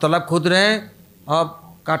 हम तालाब खोद रहे हैं,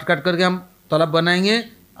 अब काट काट करके हम तालाब बनाएंगे।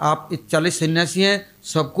 आप 40 सन्यासी हैं,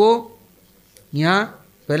 सबको यहाँ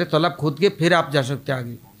पहले तालाब खोद के फिर आप जा सकते हैं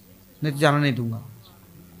आगे, नहीं तो जाना नहीं दूंगा।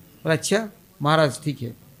 बोला अच्छा महाराज ठीक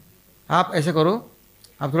है, आप ऐसा करो,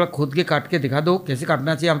 आप थोड़ा खोद के काट के दिखा दो कैसे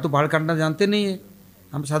काटना चाहिए, हम तो पहाड़ काटना जानते नहीं हैं,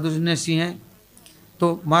 हम साधु सन्यासी हैं।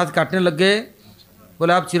 तो महाराज काटने लग गए।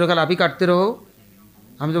 बोला आप चिरकाल आप ही काटते रहो,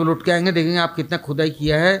 हम जब लौट के आएंगे देखेंगे आप कितना खुदाई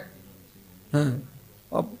किया है। हाँ,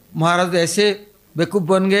 अब महाराज ऐसे बेवकूफ़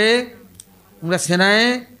बन गए, उनका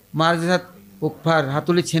सेनाएं महाराज के साथ उपहार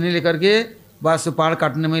हाथोली छेने लेकर के बस पहाड़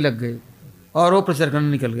काटने में ही लग गए और वो प्रचार करने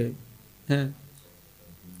निकल गए हैं।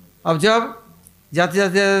 अब जब जाते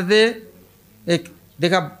जाते जाते एक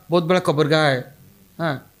देखा बहुत बड़ा कब्रगाह है,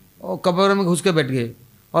 हाँ, और कब्र में घुस के बैठ गए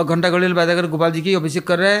और घंटा घड़ी बैठा कर गोपाल जी की अभिषेक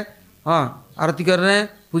कर रहे हैं, हाँ, आरती कर रहे हैं,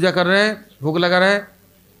 पूजा कर रहे हैं, भोग लगा रहे हैं।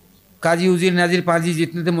 काजी उजीर नाजिर पाजी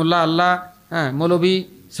जितने थे, मुल्ला अल्लाह, हाँ,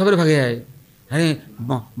 मौलवी सबरे भगे आए। अरे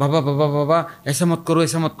बाबा बाबा बाबा ऐसा मत करो,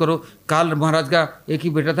 ऐसा मत करो, काल महाराज का एक ही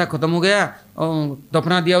बेटा था, खत्म हो गया और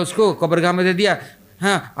दफना दिया उसको, कब्रगाह में दे दिया।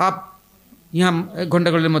 हाँ, आप यहाँ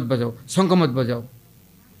घंटा घड़ी मत बजाओ, शंख मत बजाओ।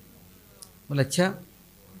 बोले अच्छा।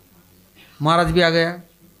 महाराज भी आ गया।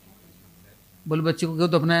 बोले बच्चे को क्यों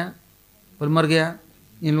दफनाया? बोले मर गया।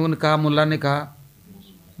 इन लोगों ने कहा, मुल्ला ने कहा,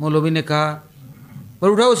 मौलवी ने कहा, पर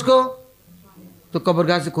उठा उसको, तो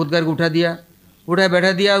कब्रगाह से खोद करके उठा दिया, उठा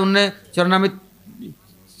बैठा दिया, उनने चरणामृत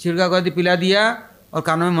छिड़का कर दिया, पिला दिया और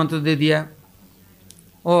कानों में मंत्र दे दिया।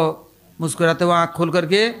 वो मुस्कुराते हुए आँख खोल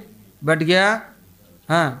करके बैठ गया।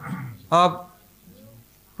 हाँ, अब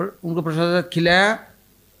उनको प्रसाद खिलाया,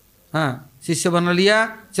 हाँ, शिष्य बना लिया,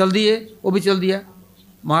 चल दिए, वो भी चल दिया।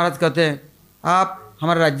 महाराज कहते हैं आप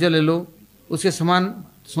हमारा राज्य ले लो, उसके समान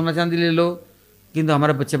सोना चांदी ले लो, किंतु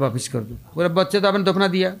हमारे बच्चे वापस कर दो। बोले बच्चे तो आपने दफना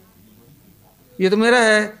दिया, ये तो मेरा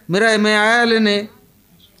है, मैं आया लेने,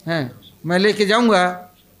 हैं, मैं लेके जाऊंगा।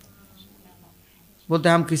 बोलते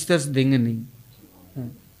हम किसी तरह से देंगे नहीं।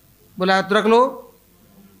 बोला आप तो रख लो,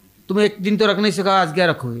 तुम एक दिन तो रख नहीं सका, आज क्या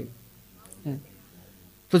रखोगे।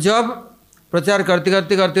 तो जब प्रचार करते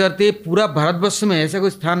करते करते करते पूरा भारतवर्ष में ऐसा कोई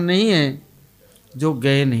स्थान नहीं है जो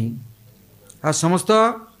गए नहीं। आज समस्त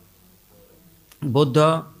बौद्ध,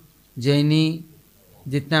 जैनी,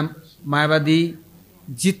 जितना मायावादी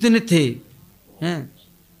जितने थे हैं,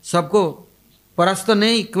 सबको परास्त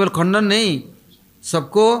नहीं, केवल खंडन नहीं,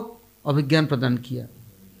 सबको अभिज्ञान प्रदान किया।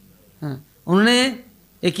 उन्होंने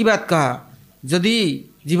एक ही बात कहा, यदि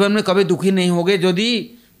जीवन में कभी दुखी नहीं होगे,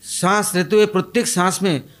 यदि सांस लेते हुए प्रत्येक सांस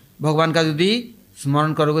में भगवान का यदि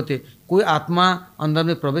स्मरण करोगे तो कोई आत्मा अंदर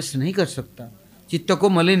में प्रवेश नहीं कर सकता, चित्त को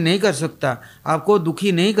मलिन नहीं कर सकता, आपको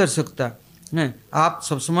दुखी नहीं कर सकता है। आप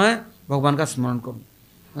सब समय भगवान का स्मरण करो,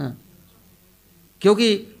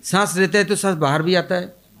 क्योंकि सांस लेते हैं तो सांस बाहर भी आता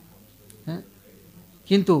है,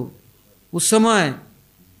 किंतु उस समय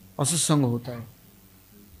असत्संग होता है,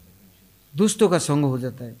 दुष्टों का संग हो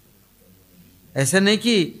जाता है। ऐसा नहीं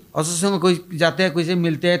कि असत्संग कोई जाते हैं, कोई से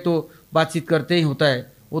मिलते हैं तो बातचीत करते ही होता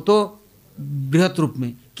है, वो तो बृहत रूप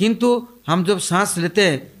में। किंतु हम जब सांस लेते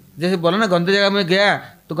हैं, जैसे बोला ना गंदे जगह में गया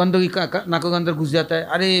तो गंदगी नाकों के अंदर घुस जाता है,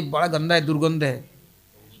 अरे बड़ा गंदा है, दुर्गंध है,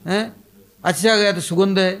 हैं, अच्छा गया तो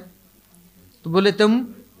सुगंध है। तो बोले तुम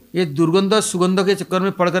ये दुर्गंध सुगंध के चक्कर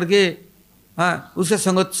में पड़ करके हाँ उसका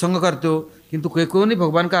संग करते हो, किंतु कोई को नहीं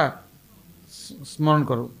भगवान का स्मरण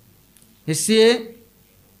करो। इसलिए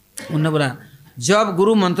उन्होंने बोला जब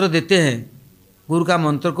गुरु मंत्र देते हैं, गुरु का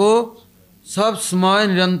मंत्र को सब समय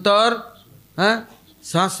निरंतर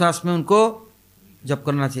सांस सांस में उनको जप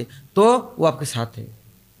करना चाहिए, तो वो आपके साथ है।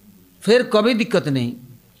 फिर कभी दिक्कत नहीं,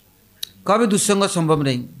 कभी दुस्संग संभव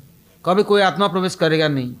नहीं, कभी कोई आत्मा प्रवेश करेगा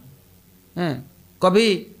नहीं, कभी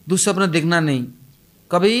दुस्सपन देखना नहीं,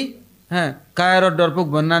 कभी कायर और डरपोक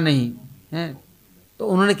बनना नहीं है। तो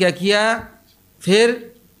उन्होंने क्या किया,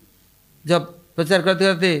 फिर जब प्रचार करते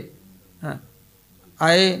करते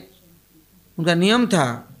आए, उनका नियम था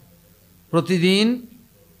प्रतिदिन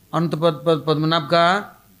अनंत पद्मनाभ का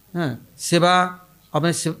सेवा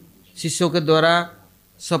अपने शिष्यों के द्वारा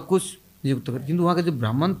सब कुछ नियुक्त कर। किंतु वहाँ के जो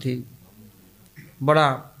ब्राह्मण थे बड़ा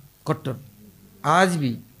कट्टर, आज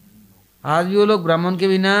भी वो लोग ब्राह्मण के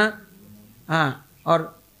बिना और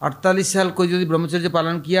 48 साल कोई यदि ब्रह्मचर्य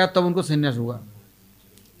पालन किया तब उनको संन्यास हुआ,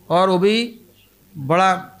 और वो भी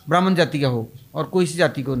बड़ा ब्राह्मण जाति का हो और कोई सी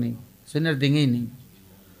जाति को नहीं, संन्यास देंगे ही नहीं।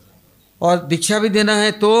 और दीक्षा भी देना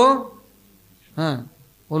है तो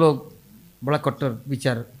वो लोग बड़ा कट्टर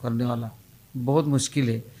विचार करने वाला, बहुत मुश्किल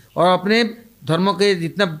है। और अपने धर्म के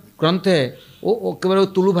जितना ग्रंथ है वो केवल वो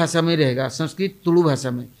तुलु भाषा में ही रहेगा, संस्कृत तुलु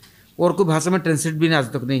भाषा में, और कोई भाषा में ट्रांसलेट भी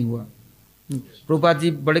आज तक नहीं हुआ। प्रभुपाद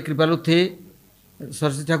जी बड़े कृपालु थे,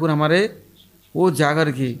 सरस्वती ठाकुर हमारे, वो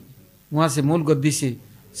जाकर के वहाँ से मूल गद्दी से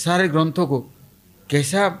सारे ग्रंथों को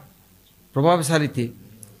कैसा प्रभावशाली थे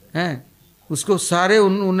उसको सारे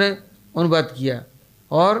उन्होंने अनुवाद किया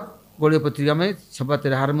और गौड़ीय पत्रिका में छपाते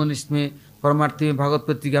रहे, हारमोनिस्ट में, परमार्थी में, भागवत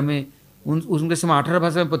पत्रिका में, उनके समय 18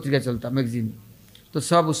 भाषा में पत्रिका चलता मैगजीन, तो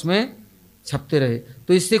सब उसमें छपते रहे।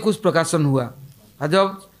 तो इससे कुछ प्रकाशन हुआ। और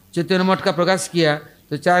जब चैतन्य मठ का प्रकाश किया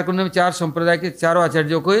तो 4 कोने में 4 संप्रदाय के चारों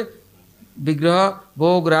आचार्यों को विग्रह,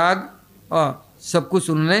 भोग, राग और सब कुछ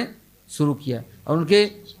उन्होंने शुरू किया, और उनके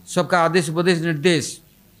सबका आदेश उपदेश निर्देश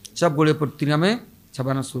सब गौड़ीय पत्रिका में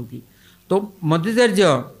छपाना शुरू की। तो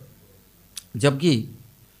मध्याचार्य जबकि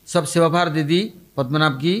सब सेवाभार दे दी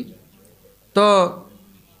पद्मनाभ की, तो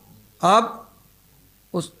अब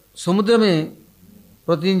उस समुद्र में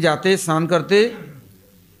प्रतिदिन जाते, स्नान करते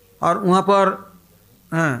और वहाँ पर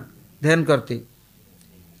ध्यान करते।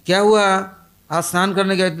 क्या हुआ, आज स्नान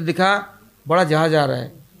करने गए तो दिखा बड़ा जहाज आ रहा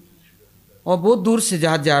है, और बहुत दूर से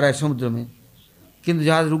जहाज जा रहा है समुद्र में, किंतु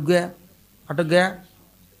जहाज रुक गया, अटक गया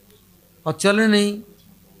और चले नहीं।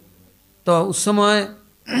 तो उस समय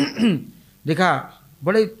देखा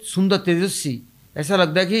बड़े सुंदर तेजस्वी, ऐसा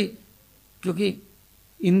लगता है कि क्योंकि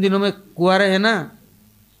इन दिनों में कुआरे है ना,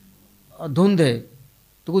 धुंध है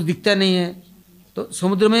तो कुछ दिखता नहीं है, तो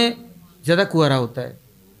समुद्र में ज़्यादा कुआरा होता है,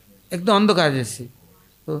 एकदम अंधकार जैसे।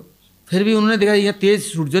 तो फिर भी उन्होंने देखा यहाँ तेज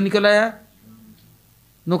सूरज निकल आया,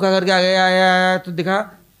 नौका करके आगे आया आया तो देखा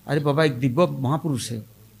अरे बाबा एक दिव्य महापुरुष है,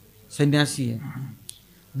 सन्यासी है।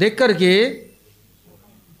 देख करके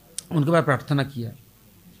उनके बाद प्रार्थना किया,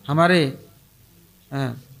 हमारे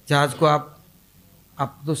जहाज़ को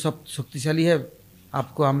आप तो सब शक्तिशाली है,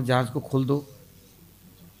 आपको हम जहाज़ को खोल दो।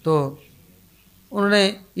 तो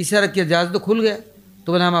उन्होंने इशारा किया, जहाज़ तो खुल गया।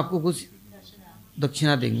 तो बोले हम आपको कुछ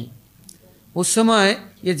दक्षिणा देंगे। उस समय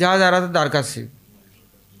ये जहाज़ आ रहा था द्वारका से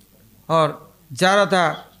और जा रहा था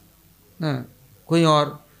कोई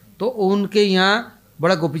और, तो उनके यहाँ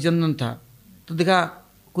बड़ा गोपीचंदन था। तो देखा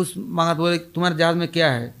कुछ मांगा, तो बोले तुम्हारे जहाज़ में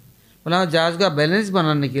क्या है? बोला जहाज़ का बैलेंस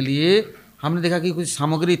बनाने के लिए हमने देखा कि कुछ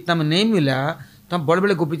सामग्री इतना में नहीं मिला, तो हम बड़े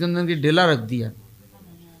बड़े गोपीचंदन की डेला रख दिया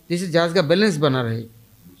जिससे जहाज़ का बैलेंस बना रहे।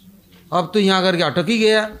 अब तो यहाँ करके अटक ही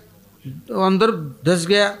गया, तो अंदर धंस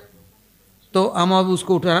गया। तो हम अब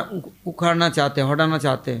उसको उखाड़ना चाहते हैं, हटाना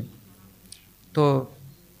चाहते हैं। तो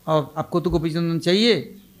अब आपको तो गोपीचंदन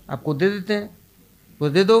चाहिए, आपको दे देते हैं, वो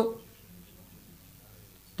दे दो।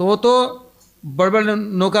 तो बड़े बड़े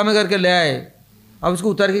नौका में करके ले आए। अब उसको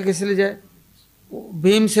उतार के कैसे ले जाए?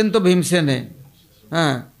 भीमसेन तो भीमसेन है,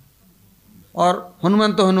 हाँ, और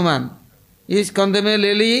हनुमान तो हनुमान, इस कंधे में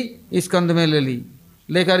ले ली, इस कंधे में ले ली,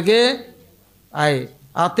 ले करके आए।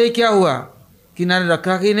 आते क्या हुआ, किनारे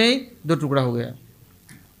रखा कि नहीं, दो टुकड़ा हो गया।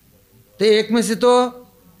 तो एक में से तो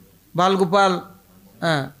बाल गोपाल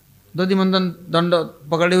दधिमंदन दंड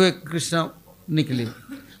पकड़े हुए कृष्ण निकले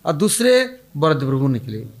और दूसरे वरद प्रभु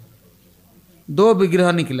निकले, दो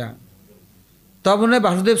विग्रह निकला। तब उन्हें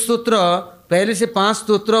वासुदेव स्तोत्र पहले से 5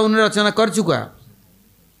 स्तोत्र उन्हें रचना कर चुका।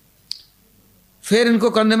 फिर इनको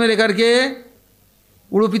कंधे में लेकर के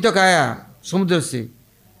उड़ुपी तक आया, समुद्र से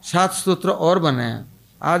 7 स्तोत्र और बनाया।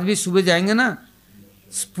 आज भी सुबह जाएंगे ना,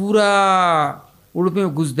 पूरा उड़ुपी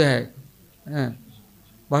में गुजदा है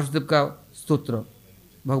वासुदेव का स्तोत्र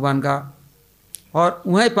भगवान का। और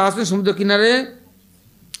वहीं पास में समुद्र किनारे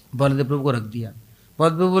बलदेव प्रभु को रख दिया।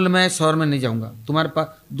 बलदेव प्रभु बोले मैं शहर में नहीं जाऊंगा, तुम्हारे पास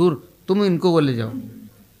दूर, तुम इनको बोले जाओ।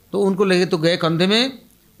 तो उनको लेके तो गए कंधे में,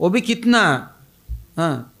 वो भी कितना,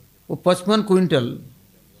 हाँ, वो 55 क्विंटल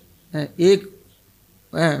एक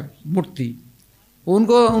मूर्ति।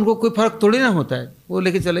 उनको कोई फर्क थोड़ी ना होता है, वो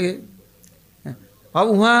लेके चले गए। अब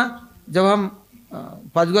वहाँ जब हम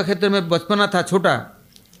पाजुका क्षेत्र में बचपना था छोटा,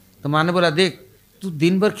 तो माँ ने बोला देख तू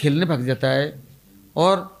दिन भर खेलने भाग जाता है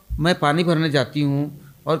और मैं पानी भरने जाती हूँ,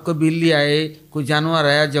 और कोई बिल्ली आए, कोई जानवर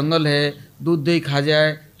आया, जंगल है, दूध दही खा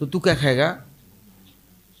जाए तो तू क्या खाएगा?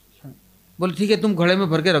 बोले ठीक है तुम घड़े में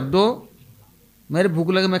भर के रख दो, मेरे भूख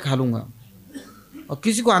लगे मैं खा लूँगा और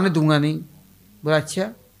किसी को आने दूंगा नहीं। बोला अच्छा,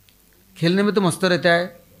 खेलने में तो मस्त रहता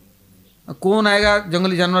है, कौन आएगा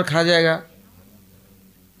जंगली जानवर खा जाएगा,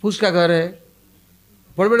 फूस का घर है,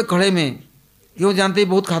 बड़े बड़े घड़े में, क्यों जानते ही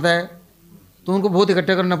बहुत खाता है तो उनको बहुत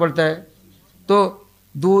इकट्ठा करना पड़ता है। तो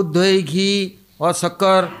दूध दही घी और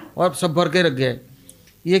शक्कर और सब भर के रख गए।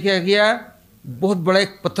 ये क्या किया, बहुत बड़ा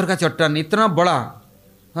एक पत्थर का चट्टान, इतना बड़ा,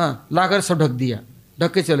 हाँ, लाकर सब ढक दिया,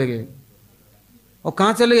 ढक के चले गए। और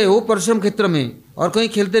कहाँ चले गए? वो परशुराम क्षेत्र में, और कहीं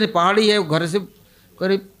खेलते नहीं, पहाड़ी है, घर से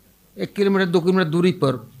करीब 1 किलोमीटर 2 किलोमीटर दूरी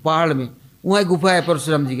पर पहाड़ में, वहाँ गुफा है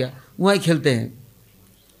परशुराम जी का, वहाँ खेलते हैं।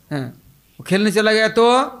 हाँ, वो खेलने चला गया तो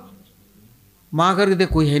माँ करके देख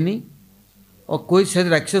कोई है नहीं, और कोई शायद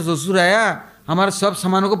राक्षस असुर आया, हमारे सब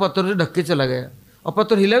सामानों को पत्थर से ढक के चला गया, और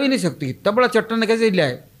पत्थर हिला भी नहीं सकती, इतना बड़ा चट्टान कैसे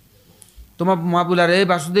हिलाए। तो माँ बुला रहे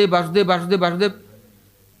वासुदेव वासुदेव वासुदेव वासुदेव।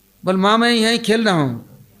 बोल माँ मैं यहीं खेल रहा हूँ,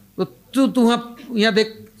 तो तू यहाँ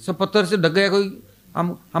देख सब पत्थर से ढक गया, कोई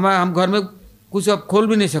हम घर में कुछ अब खोल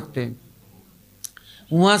भी नहीं सकते।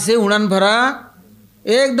 वहाँ से उड़ान भरा,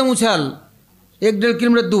 एकदम उछाल 1-1.5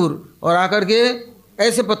 किलोमीटर दूर, और आकर के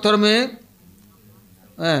ऐसे पत्थर में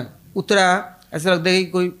उतरा, ऐसा लगता है कि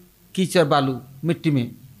कोई कीचड़ बालू मिट्टी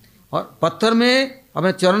में, और पत्थर में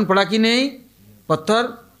अपने चरण पड़ा कि नहीं, पत्थर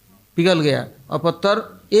पिघल गया और पत्थर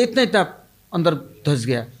इतना अंदर धंस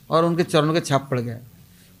गया और उनके चरणों के छाप पड़ गया।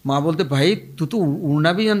 माँ बोलते भाई तू तो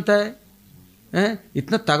उड़ना भी जानता है, हैं?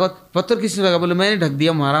 इतना ताकत, पत्थर किसने लगा? बोले मैंने ढक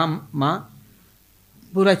दिया मारा। माँ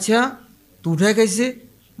बोला अच्छा तू उठा कैसे?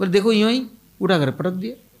 बोले देखो यूँ ही उठा कर पटक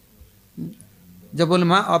दिया। जब बोले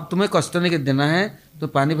माँ अब तुम्हें कष्ट नहीं देना है, तो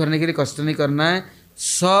पानी भरने के लिए कष्ट नहीं करना है,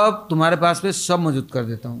 सब तुम्हारे पास में सब मौजूद कर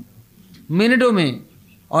देता हूँ, मिनटों में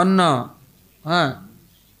अन्न, हाँ,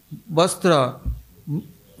 वस्त्र,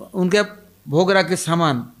 उनके भोग राग के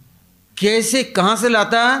सामान कैसे कहाँ से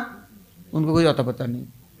लाता उनको कोई आता पता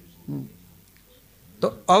नहीं। तो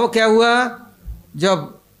अब क्या हुआ,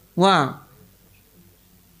 जब वहाँ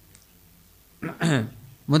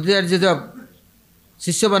मध्वाचार्य जब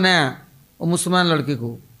शिष्य बनाया वो मुसलमान लड़के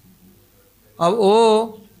को, अब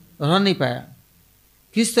वो रह नहीं पाया।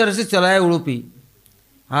 किस तरह से चलाया उड़ूपी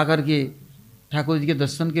आकर के ठाकुर जी के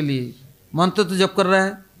दर्शन के लिए। मंत्र तो जप कर रहा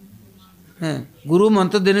है। गुरु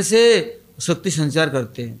मंत्र देने से शक्ति संचार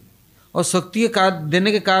करते हैं और शक्ति के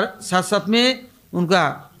देने के साथ साथ में उनका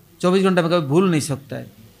 24 घंटा में कभी भूल नहीं सकता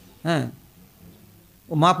है।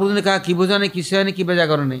 महापुरुष ने कहा कि बोझा ने किसे ने कि बजा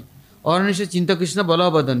करो नहीं और से चिंता कृष्ण बल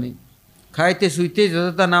बदने खाइते सुईते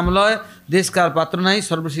जतता नाम लय देश काल पात्र नहीं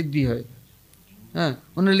सर्वसिद्धि है।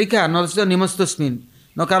 उन्होंने लिखा नरस निमस्तस्मिन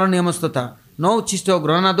न कारण नियमस्तता न उच्छिष्ट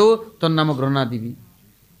ग्रहणा दो तन्नाम ग्रहणा दिवी।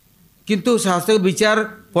 किंतु शास्त्र का विचार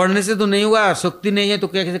पढ़ने से तो नहीं हुआ, शक्ति नहीं है तो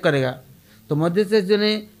क्या कैसे करेगा। तो मध्य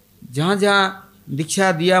ने जहाँ जहाँ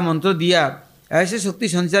दीक्षा दिया मंत्र दिया ऐसे शक्ति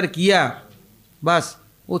संचार किया, बस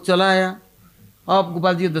वो चला आया। अब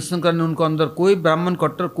गोपाल जी के दर्शन करने उनको अंदर कोई ब्राह्मण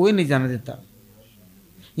कट्टर कोई नहीं जाने देता,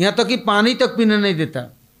 यहाँ तक कि पानी तक पीने नहीं देता।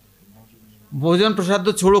 भोजन प्रसाद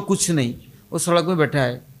तो छोड़ो कुछ नहीं, वो सड़क में बैठा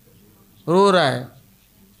है रो रहा है।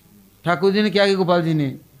 ठाकुर जी ने क्या किया, गोपाल जी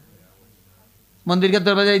ने मंदिर का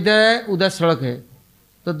दरवाज़ा इधर है उधर सड़क है,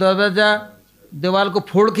 तो दरवाज़ा दीवार को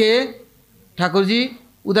फोड़ के ठाकुर जी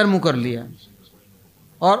उधर मुँह कर लिया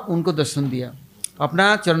और उनको दर्शन दिया,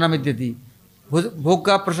 अपना चरणामृत दे दी, भोग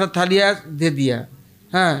का प्रसाद थालिया दे दिया।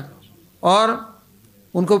 हाँ, और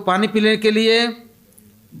उनको पानी पीने के लिए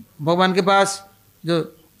भगवान के पास जो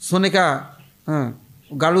सोने का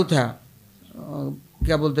गाड़ू था,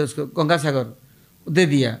 क्या बोलते हैं उसको, गंगा सागर दे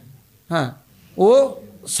दिया। हाँ, वो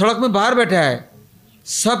सड़क में बाहर बैठा है,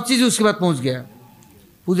 सब चीज़ उसके बाद पहुंच गया।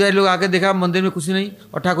 पुजारी लोग आके देखा मंदिर में कुछ नहीं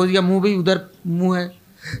और ठाकुर जी का मुंह भी उधर मुंह है।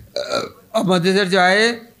 अब मध्यसर जो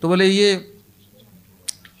आए तो बोले ये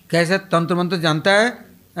कैसा तंत्र मंत्र जानता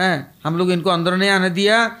है, हम लोग इनको अंदर नहीं आने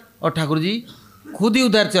दिया और ठाकुर जी खुद ही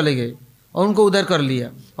उधर चले गए और उनको उधर कर लिया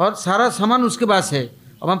और सारा सामान उसके पास है।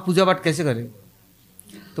 अब हम पूजा पाठ कैसे करें।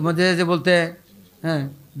 तो मध्यसर बोलते हैं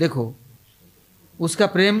देखो उसका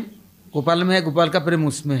प्रेम गोपाल में है, गोपाल का प्रेम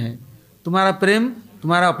उसमें है, तुम्हारा प्रेम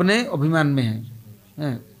तुम्हारा अपने अभिमान में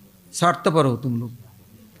है, स्वार्थ पर हो तुम लोग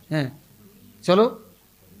हैं। चलो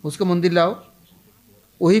उसको मंदिर लाओ,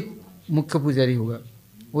 वही मुख्य पुजारी होगा,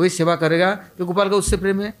 वही सेवा करेगा, तो गोपाल का उससे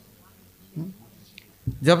प्रेम है।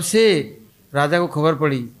 जब से राजा को खबर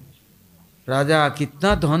पड़ी, राजा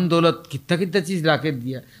कितना धन दौलत कितना कितना चीज़ ला के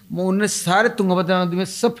दिया, उन्होंने सारे तुंगभद्रा नदी में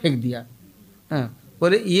सब फेंक दिया।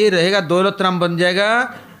 बोले ये रहेगा दौलत राम बन जाएगा,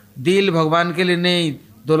 दिल भगवान के लिए नहीं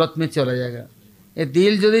दौलत में चला जाएगा। ये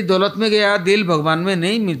दिल यदि दौलत में गया, दिल भगवान में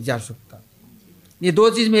नहीं मिल जा सकता। ये दो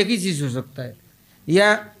चीज़ में एक ही चीज़ हो सकता है, या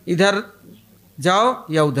इधर जाओ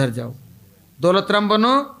या उधर जाओ, दौलत राम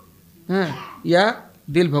बनो या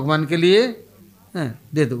दिल भगवान के लिए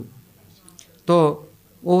दे दो। तो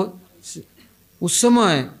वो उस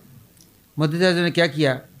समय मध्याचार्य ने क्या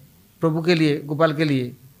किया, प्रभु के लिए गोपाल के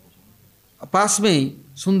लिए पास में ही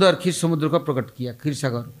सुंदर क्षीर समुद्र का प्रकट किया, क्षीर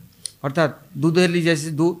सागर अर्थात दूधेली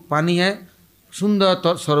जैसे पानी है,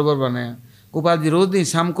 सुंदर सरोवर बनाया। गोपाल जी रोज दिन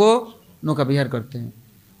शाम को नौका विहार करते हैं,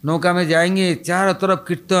 नौका में जाएंगे, चारों तरफ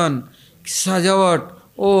कीर्तन सजावट,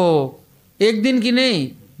 ओ एक दिन की नहीं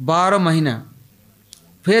 12 महीना।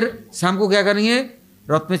 फिर शाम को क्या करेंगे,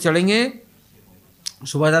 रथ में चढ़ेंगे,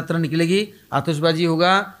 शोभा यात्रा निकलेगी, आतिशबाजी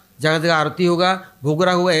होगा, जगह जगह आरती होगा,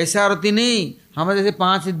 भोगरा होगा। ऐसा आरती नहीं हमारे जैसे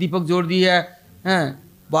 5 दीपक जोड़ दिया है,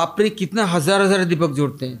 बाप रे कितना हजार हजार दीपक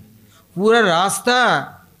जोड़ते हैं। पूरा रास्ता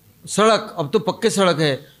सड़क, अब तो पक्के सड़क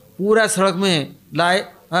है, पूरा सड़क में लाए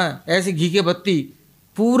ऐसे घी के बत्ती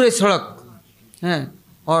पूरे सड़क हैं,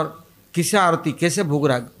 और किसे आरती कैसे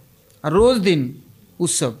भोगराग, रोज दिन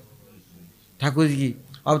उत्सव ठाकुर जी की।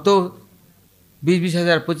 अब तो 20-20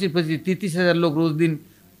 हज़ार 25-25 30-30 हज़ार लोग रोज दिन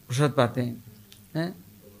प्रसाद पाते हैं।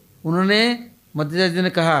 उन्होंने मध्याचार्य ने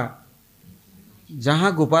कहा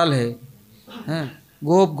जहाँ गोपाल है,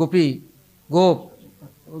 गोप गोपी गोप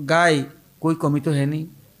गाय कोई कमी तो है नहीं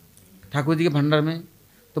ठाकुर जी के भंडार में।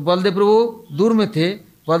 तो बलदेव प्रभु दूर में थे,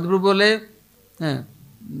 बलदेव प्रभु बोले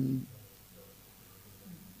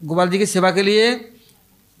गोपाल जी की सेवा के लिए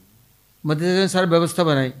मध्याचार्य ने सारी व्यवस्था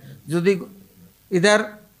बनाई। यदि इधर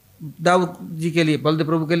दाऊद जी के लिए बलदेव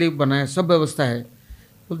प्रभु के लिए बनाया, सब व्यवस्था है।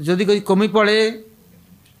 तो यदि कोई कमी पड़े,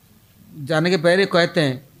 जाने के पहले कहते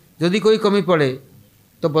हैं यदि कोई कमी पड़े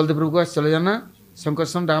तो बलदेव प्रभु के पास चले जाना,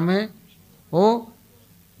 शंकरसन धाम है,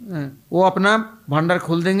 वो अपना भंडार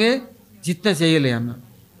खोल देंगे, जितना चाहिए ले आना।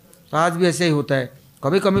 तो आज भी ऐसे ही होता है,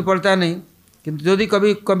 कभी कमी पड़ता नहीं, किंतु यदि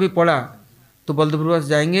कभी कभी पड़ा तो बलदेव प्रभु पास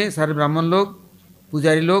जाएंगे सारे ब्राह्मण लोग,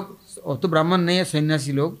 पुजारी लोग, और तो ब्राह्मण नहीं है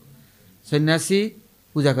सन्यासी लोग, सन्यासी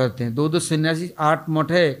पूजा करते हैं। 2-2 सन्यासी, 8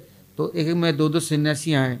 मठ है तो एक में 2-2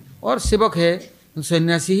 सन्यासी आए, और सेवक है तो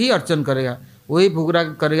सन्यासी ही अर्चन करेगा, वही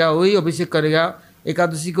भोगराग करेगा, वही अभिषेक करेगा।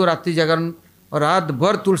 एकादशी को रात्रि जागरण और रात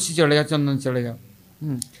भर तुलसी चढ़ेगा, चंदन चढ़ेगा।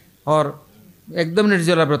 और एकदम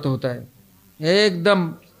निर्जला व्रत होता है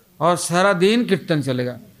एकदम, और सारा दिन कीर्तन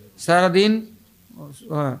चलेगा, सारा दिन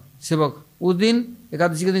सेवक। उस दिन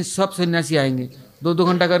एकादशी के दिन सब सन्यासी आएंगे, 2-2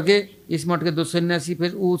 घंटा करके, इस मठ के 2 सन्यासी,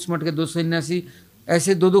 फिर उस मठ के 2 सन्यासी,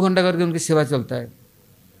 ऐसे 2-2 घंटा करके उनकी सेवा चलता है।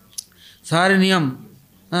 सारे नियम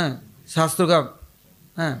शास्त्रों का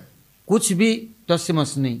कुछ भी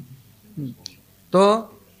तस्मस नहीं। तो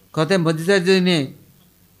कहते हैं मध्वाचार्य जी ने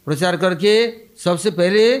प्रचार करके सबसे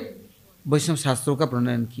पहले वैष्णव शास्त्रों का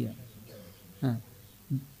प्रणयन किया।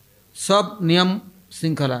 सब नियम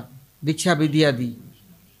श्रृंखला दीक्षा विधि आदि।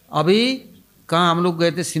 अभी कहाँ हम लोग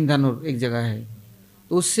गए थे, सिंधानूर एक जगह है,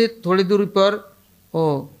 तो उससे थोड़ी दूरी पर वो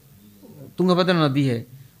तुंगभद्रा नदी है,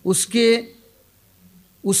 उसके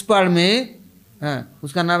उस पार में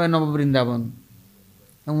उसका नाम है नव वृंदावन।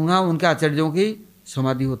 वहाँ उनके आचार्यों की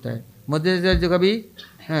समाधि होता है। मध्वाचार्य का भी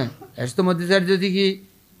ऐसे तो मध्वाचार्य जी की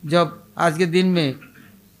जब आज के दिन में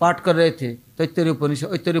पाठ कर रहे थे तैत्तरीय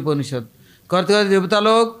उपनिषद करते करते देवता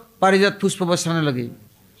लोग पारिजात पुष्प बरसाने लगे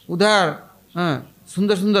उधर,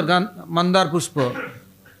 सुंदर सुंदर मंदार पुष्प,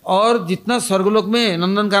 और जितना स्वर्गलोक में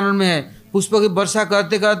नंदन कानन में है पुष्प की वर्षा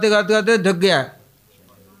करते करते करते करते ढक गया,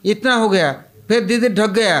 इतना हो गया, फिर धीरे धीरे ढक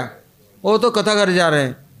गया, वो तो कथा कर जा रहे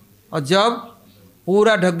हैं। और जब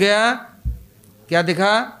पूरा ढक गया, क्या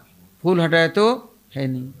देखा, फूल हटाए तो है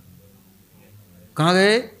नहीं, कहाँ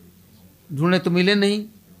गए, ढूंढे तो मिले नहीं।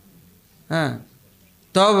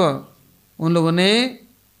 तब उन लोगों ने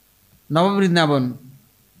नव वृंदावन,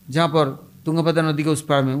 जहाँ पर तुंगभद्रा नदी के उस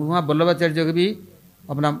पार में, वहाँ वल्लभाचार्य का भी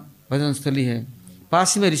अपना भजन स्थली है।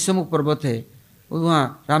 पास में ऋषिमुख पर्वत है,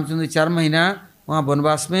 वहाँ रामचंद्र 4 महीना वहाँ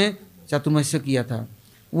वनवास में चातुर्मास्य किया था।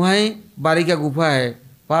 वहाँ ही बारी का गुफा है,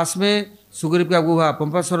 पास में सुग्रीव का गुफा,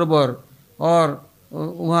 पंपा सरोवर, और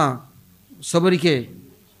वहाँ सबरी के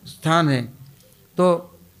स्थान है। तो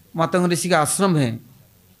मातंग ऋषि का आश्रम है,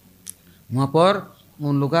 वहाँ पर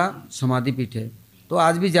उन लोग का समाधि पीठ है। तो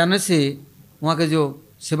आज भी जाने से वहाँ के जो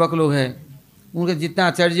सेवक लोग हैं, उनके जितना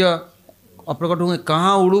आचार्य अप्रकट होंगे,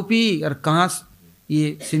 कहाँ उडुपी और कहाँ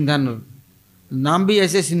ये सिंधानूर, नाम भी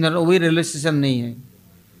ऐसे सिंधानूर, वही रेलवे स्टेशन नहीं है।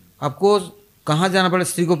 आपको कहाँ जाना पड़ेगा,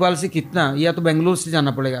 श्रीगोपाल से कितना, या तो बेंगलोर से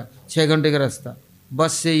जाना पड़ेगा 6 घंटे का रास्ता,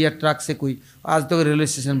 बस से या ट्रक से। कोई आज तक तो रेलवे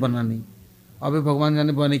स्टेशन बना नहीं, अभी भगवान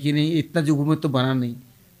जाने बने कि नहीं, इतना युग में तो बना नहीं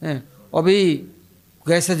है। अभी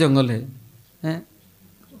कैसा जंगल है,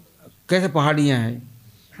 कैसे पहाड़ियाँ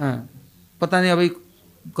हैं, पता नहीं अभी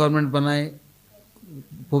गवर्नमेंट बनाए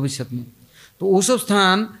भविष्य में। तो वो सब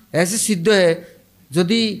स्थान ऐसे सिद्ध है,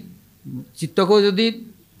 यदि चित्त को यदि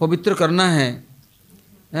पवित्र करना है,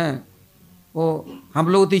 वो हम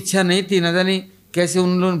लोगों तो इच्छा नहीं थी, न जानी कैसे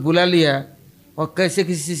उन लोगों ने बुला लिया और कैसे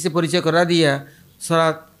किसी चीज़ से परिचय करा दिया,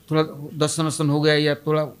 सारा थोड़ा दर्शन वर्शन हो गया या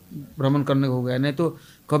थोड़ा भ्रमण करने को हो गया। नहीं तो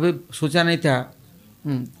कभी सोचा नहीं था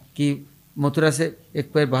कि मथुरा से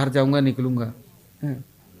एक पैर बाहर जाऊंगा, निकलूंगा,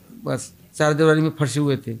 बस 4 देवरानी में फंसे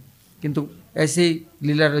हुए थे। किंतु ऐसे ही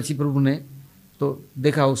लीला रची प्रभु ने तो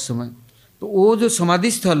देखा उस समय। तो वो जो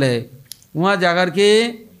समाधि स्थल है, वहाँ जाकर के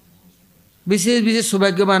विशेष विशेष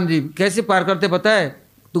सौभाग्यवान जी कैसे पार करते पता है,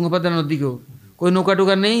 तुंगभद्रा नदी को कोई नौका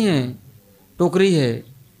टोका नहीं है, टोकरी है,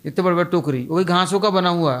 इतने बड़े बड़े टोकरी, वही घासों का बना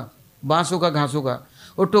हुआ, बांसों का, घासों का,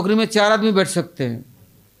 और टोकरी में 4 आदमी बैठ सकते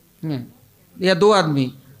हैं या 2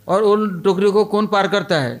 आदमी। और उन टोकरियों को कौन पार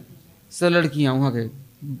करता है, सब लड़कियाँ वहाँ के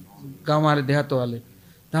गाँव वाले, देहातों वाले।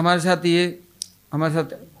 तो हमारे साथ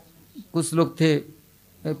कुछ लोग थे,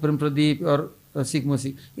 प्रेम प्रदीप और रसिक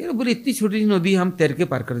मसीह, ये बोले इतनी छोटी नदी हम तैर के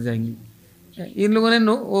पार कर जाएंगे। इन लोगों ने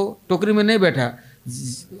वो टोकरी में नहीं बैठा,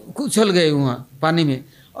 उछल गए वहाँ पानी में।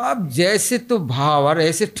 अब जैसे तो भाव और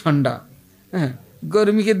ऐसे ठंडा,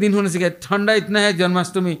 गर्मी के दिन होने से क्या ठंडा इतना है,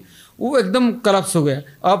 जन्माष्टमी वो एकदम कोलैप्स हो गया।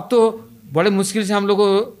 अब तो बड़े मुश्किल से हम लोग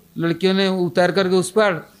को लड़कियों ने उतार करके उस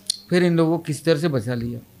पर, फिर इन लोगों को किस तरह से बचा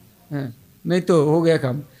लिया, नहीं तो हो गया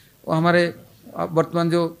काम। और हमारे वर्तमान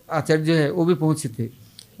जो आचार्य है वो भी पहुँचे थे,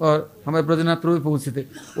 और हमारे ब्रजनाथ प्रभु भी पहुँचे थे।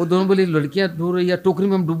 वो दोनों बोली लड़कियाँ ढूंढ रही, या टोकरी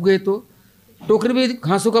में हम डूब गए, तो टोकरी भी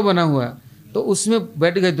घासों का बना हुआ, तो उसमें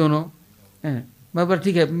बैठ गए दोनों। मैं बोला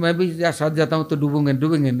ठीक है, मैं भी साथ जाता हूँ, तो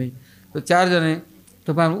डूबेंगे नहीं। तो 4 जने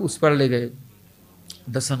तो फिर उस पर ले गए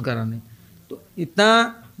दर्शन कराने। तो इतना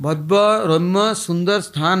भव्य रम्य सुंदर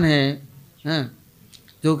स्थान है,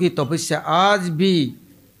 जो कि तपस्या आज भी,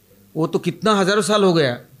 वो तो कितना हजारों साल हो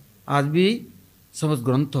गया, आज भी समस्त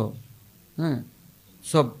ग्रंथ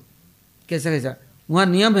सब कैसा वहाँ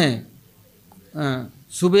नियम है।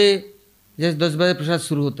 सुबह जैसे 10 बजे प्रसाद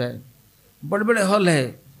शुरू होता है, बड़े बड़े हॉल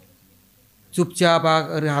है, चुपचाप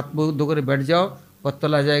आकर हाथ धो कर बैठ जाओ,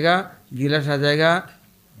 पत्तल आ जाएगा, गिलास आ जाएगा,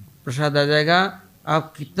 प्रसाद आ जाएगा,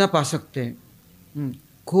 आप कितना पा सकते हैं।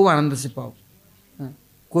 खूब आनंद से पाओ।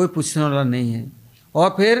 कोई पूछने वाला नहीं है। और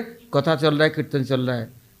फिर कथा चल रहा है, कीर्तन चल रहा है,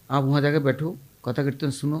 आप वहाँ जाके बैठो, कथा कीर्तन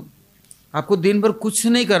सुनो। आपको दिन भर कुछ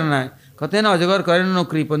नहीं करना है। कहते हैं ना, अजगर करे न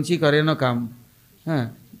नौकरी, पंछी करे न काम।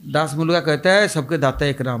 हाँ, दास मुलगा कहता है सबके दाता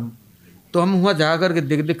एक राम। तो हम वहाँ जा करके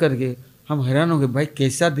देख देख करके हम हैरान हो गए, भाई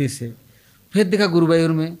कैसा देश है। फिर देखा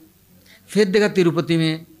गुरुवायूर में, फिर देखा तिरुपति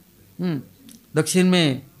में, दक्षिण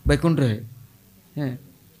में बैकुंठ है।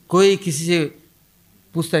 कोई किसी से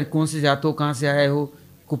पूछता है कौन से जाते हो, कहाँ से आए हो,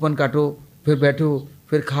 कूपन काटो, फिर बैठो,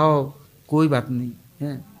 फिर खाओ, कोई बात नहीं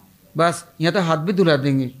है। बस यहाँ तो हाथ भी धुला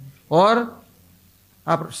देंगे। और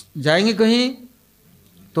आप जाएंगे कहीं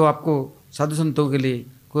तो आपको साधु संतों के लिए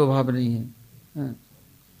कोई अभाव नहीं है।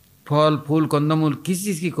 फल फूल कंदमूल किसी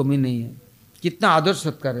चीज़ की कमी नहीं है। कितना आदर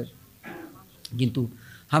सत्कार है। किंतु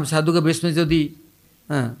हम साधु के वेश में यदि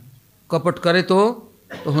कपट करे तो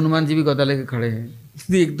हनुमान जी भी गदा लेके खड़े हैं,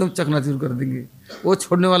 एकदम चकनाचूर कर देंगे, वो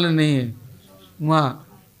छोड़ने वाले नहीं है वहाँ।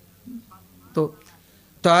 तो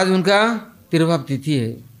आज उनका तिरुभाव तिथि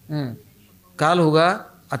है। काल होगा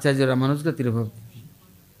आचार्य रामानुज का तिरुभाव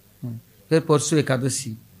तिथि। फिर परसों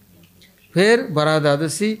एकादशी, फिर बराह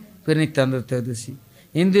द्वादशी, फिर नित्यानंद त्रयोदशी।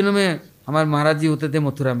 इन दिनों में हमारे महाराज जी होते थे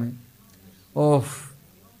मथुरा में। ओह,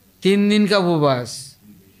 3 दिन का उपवास,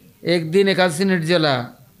 एक दिन एकादशी निर्जला,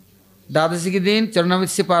 द्वादशी के दिन चरणामृत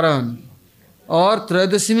से पारण, और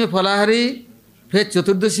त्रयोदशी में फलाहारी, फिर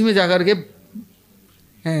चतुर्दशी में जाकर के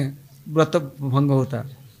व्रत भंग होता।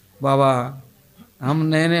 बाबा हम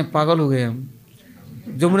नए नए पागल हो गए। हम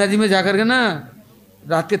जमुना जी में जाकर के ना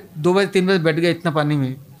रात के 2 बजे 3 बजे बैठ गए, इतना पानी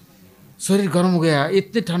में शरीर गर्म हो गया।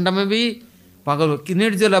 इतने ठंडा में भी पागल हो। कि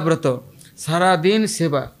निर्जला व्रत, सारा दिन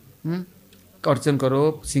सेवा, अर्चन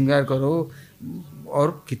करो, श्रृंगार करो,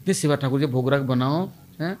 और कितने सेवा ठाकुर जी भोगराग बनाओ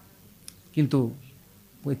हैं। किंतु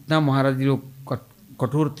वो इतना महाराज जी लोग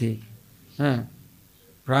कठोर थे हैं।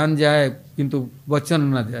 प्राण जाए किंतु वचन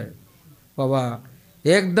न जाए। बाबा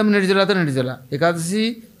एकदम निर्जला तो निर्जला। एकादशी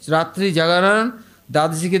रात्रि जागरण,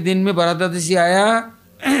 द्वादशी के दिन में बराह द्वादशी आया,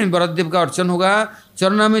 बरदेव का अर्चन होगा,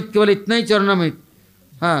 चरणामृत केवल इतना ही चरणामृत।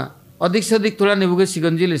 हाँ, अधिक से अधिक थोड़ा नींबू की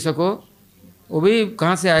शिकंजी ले सको, वो भी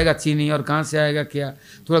कहाँ से आएगा चीनी, और कहाँ से आएगा क्या।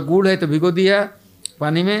 थोड़ा गुड़ है तो भिगो दिया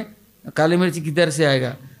पानी में, काली मिर्च किधर से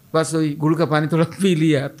आएगा, बस वही गुड़ का पानी थोड़ा पी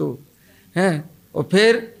लिया तो है। और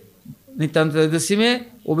फिर नित्यानंद त्रयोदशी में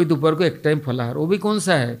वो भी दोपहर को एक टाइम फलाहार, वो भी कौन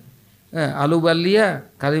सा है, आलू उबाल लिया,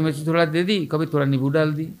 काली मिर्च थोड़ा दे दी, कभी थोड़ा नींबू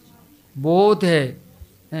डाल दी, बहुत है।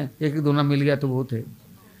 एक एक दोना मिल गया तो बहुत है।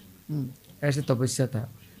 ऐसे तपस्या था।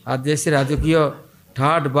 आज जैसे राजकीय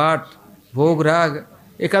ठाट बाट भोग राग,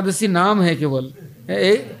 एकादशी नाम है केवल।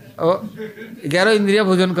 11 इंद्रिया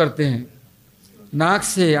भोजन करते हैं, नाक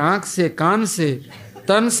से, आँख से, कान से,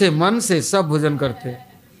 तन से, मन से, सब भोजन करते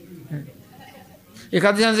हैं।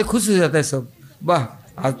 एकादशी से खुश हो जाता है सब। वाह,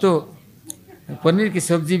 आज तो पनीर की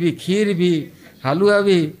सब्जी भी, खीर भी, हलवा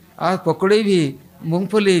भी, आज पकौड़े भी,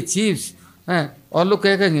 मूंगफली, चिप्स हैं। और लोग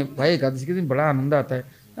क्या कहेंगे, भाई एकादशी के दिन बड़ा आनंद आता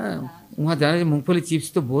है। वहाँ जाने से मूंगफली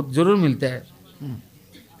चिप्स तो बहुत जरूर मिलता है।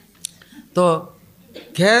 तो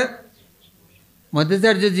खैर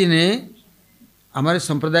मध्वाचार्य जी ने हमारे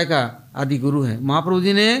संप्रदाय का आदि गुरु है। महाप्रभु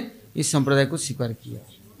जी ने इस संप्रदाय को स्वीकार किया।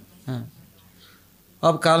 हाँ,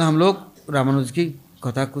 अब कल हम लोग रामानुज की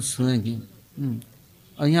कथा कुछ सुनेंगे।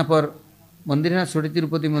 और यहाँ पर मंदिर है ना, छोटे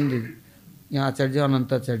तिरुपति मंदिर, यहाँ आचार्य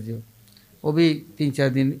अनंताचार्य, वो भी 3-4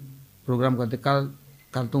 दिन प्रोग्राम करते।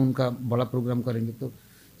 कल तो उनका बड़ा प्रोग्राम करेंगे। तो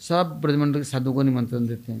सब ब्रजमंडल के साधुओं को निमंत्रण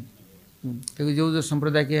देते हैं, क्योंकि जो जो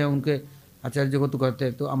संप्रदाय के हैं उनके आचार्य को तो करते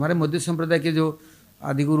हैं। तो हमारे मध्य संप्रदाय के जो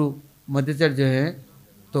आदिगुरु मध्याचार्य हैं,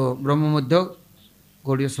 तो ब्रह्म मध्य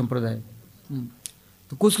गौड़ीय संप्रदाय।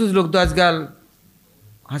 तो कुछ लोग तो आजकल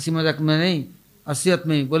हंसी मजाक में नहीं, असलियत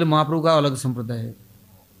में बोले महाप्रभु का अलग संप्रदाय है।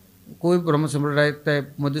 कोई ब्रह्म संप्रदाय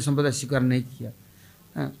मध्य संप्रदाय स्वीकार नहीं किया।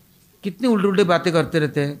 कितने उल्टे उल्टे बातें करते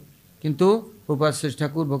रहते हैं। किंतु प्रभुपाद श्रेष्ठ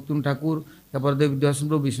ठाकुर, भक्तुन ठाकुर, या बलदेव विद्याभूषण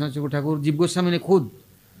प्रभु, विश्वनाथ चक्रवर्ती ठाकुर, जीव गोस्वामी ने खुद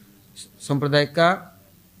संप्रदाय का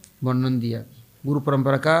वर्णन दिया। गुरु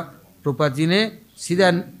परंपरा का प्रभुपाद जी ने सीधा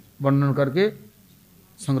वर्णन करके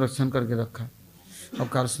संरक्षण करके रखा। अब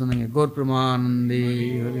काल सुनेंगे। गौर प्रेमानंदे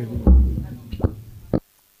हरे।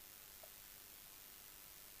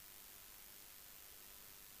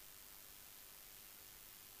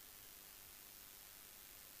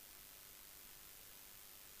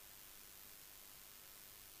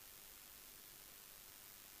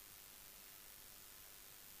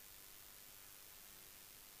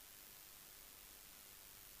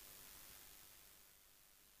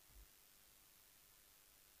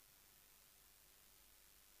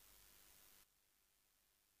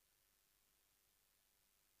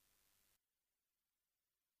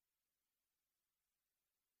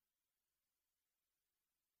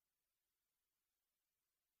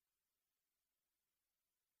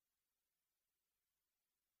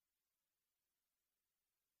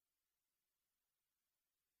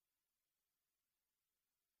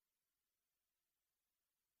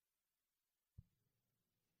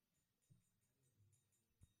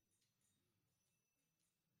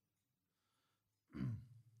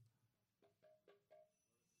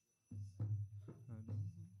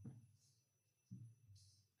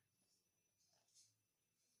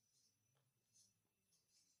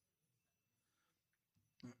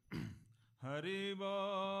 Hari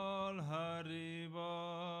bol, Hari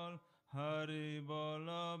bol, Hari bol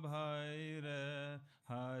bhai re,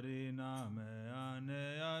 Hari name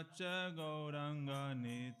ane ache Gauranga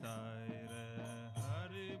nitai re.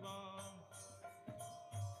 Hari bol,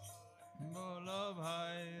 bol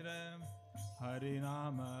bhai re, Hari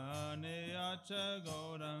name ane ache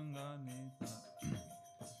Gauranga nitai.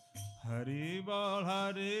 Hari bol,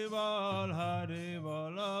 Hari bol, Hari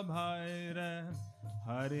bol bhai re,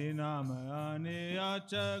 Hari Nam Ani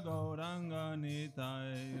Acha Gauranga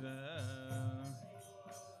Nitai Re.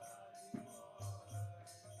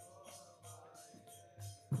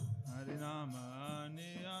 Hari Nam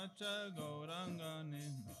Ani Acha Gauranga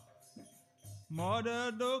Nitai.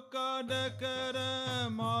 Moder Dukkha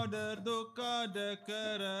Dekare, Moder Dukkha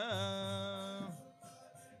Dekare.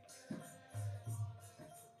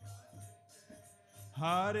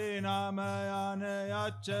 Hari Namayane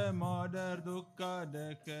Ache Moder Dukkha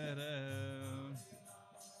Dekere.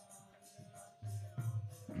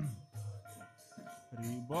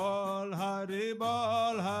 Haribol,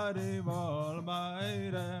 Haribol, Haribol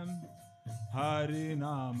Bairem. Hari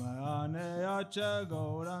Namayane Ache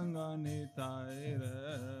Gauranga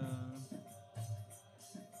Nitaire.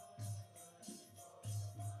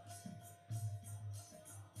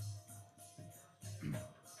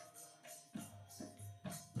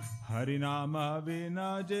 Harinama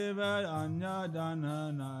vina jiva anya dana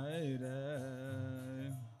naire.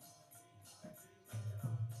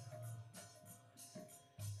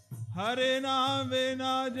 Harinama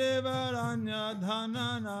vina jiva anya dhana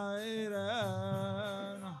naire.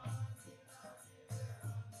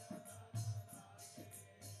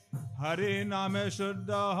 Hariname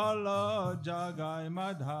shuddha hala jagai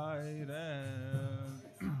madhaire.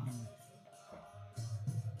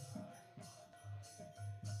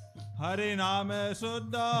 Hari Name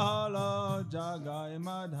Suddhala Jagai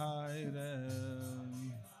Madhaire.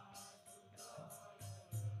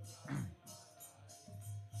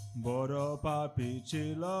 Boro papi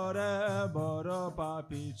chilore, boro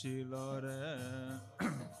papi chilore.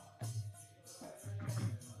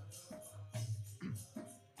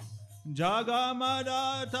 Jaga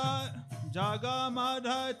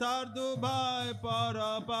madhai tar Dubai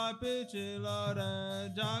para papi chilore.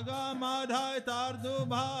 Jaga madhai tar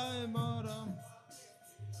Dubai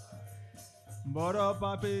boro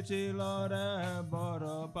papi chilore,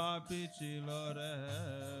 boro papi chilore.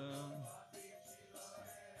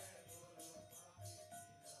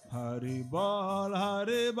 Hari bol,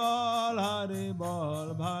 Hari bol, Hari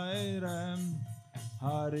bol bhairem.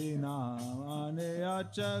 Hari Nam Ane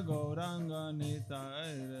Acha Gauranga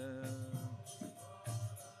Nitaire.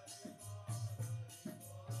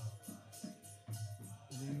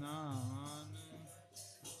 Hari Nam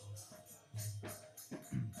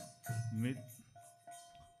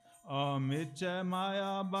Mitche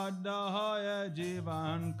Maya Baddha Hoya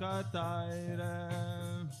Jivan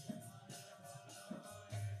Kataire.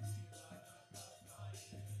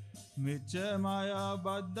 Mitche Maya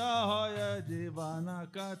Baddha Hoya Jivana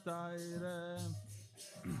Kataire.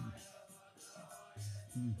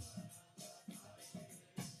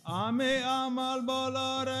 Ame Amar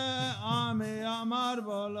Bolore, Ame Amar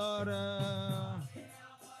Bolore.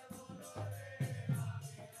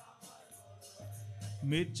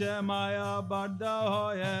 Mitche Maya Baddha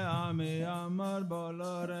Hoya, Ame Amar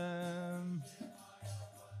Bolore.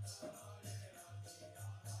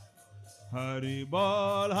 Hari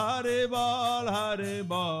bol, Hari bol, Hari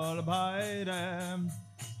bol bhairem.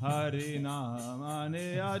 Hari Nam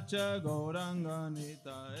Ane Acha Gauranga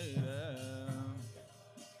Nitaire.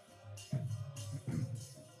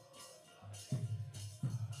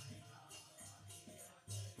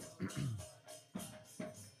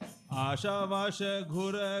 Asha vashe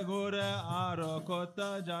घुरे घुरे आरो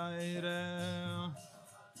kota jaire.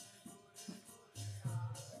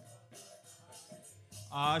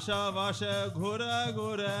 Asha vashe घुरे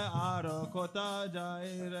घुरे आरो kota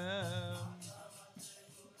jaire.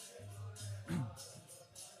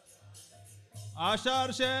 Ashar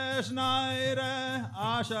shesh naire,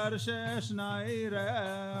 Ashar shesh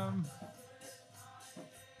naire.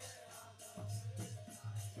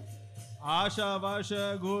 Asha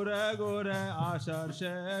vashe घुरे घुरे Ashar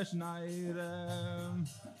shesh naire.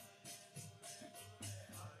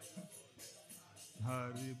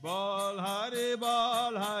 Hari bol, Hari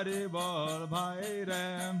bol, Hari bol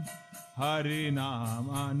bhairem. Hari Nam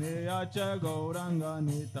Ane Acha Gauranga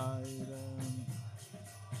Nitaire.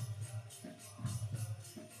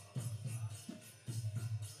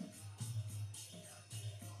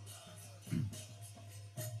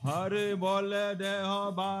 Hari bole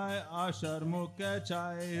deho bhai ashar mukhe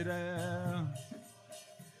chaire.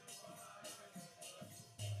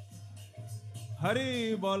 Hari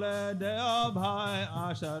বলে দেও ভাই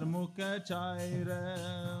আশার মুখে চাই রে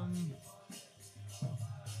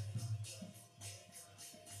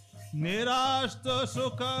নিরাশ তো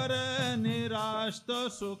সুখরে নিরাশ তো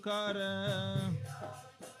সুখরে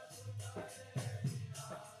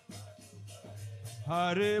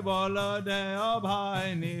হরি বল দেও ভাই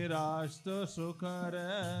নিরাশ তো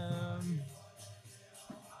সুখরে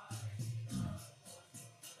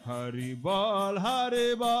হরি বল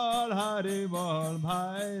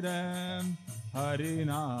ভাই রে হরি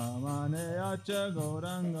নামে আছে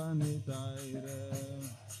গৌরাঙ্গ নিতাই রে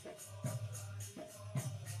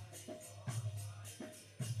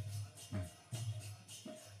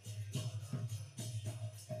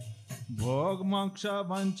भोग मोक्ष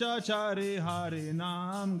वंचाचारी हरि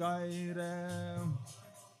नाम गाई रे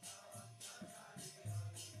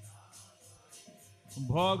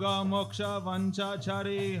भोग मोक्ष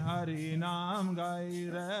वंचाचारी हरि नाम गाई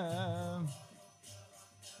रे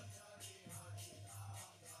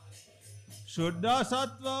शुद्ध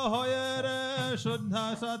सत्व होये रे शुद्ध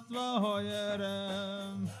सत्व होये रे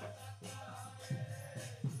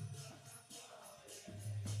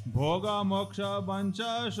भोग मोक्ष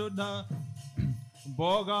वंचा शुद्ध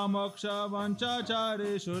भोग मोक्ष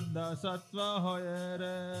वंचाचारी शुद्ध सत्व होये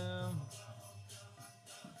रे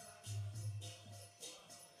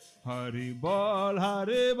हरि बोल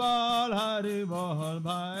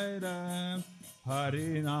भाई रे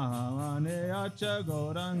हरि नाम ने अच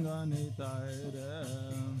गौरंग निताय रे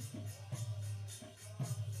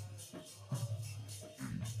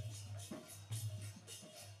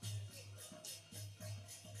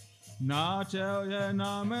नाचे ये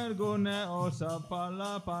नामेर गुणे ओ सफल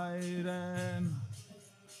पाई रे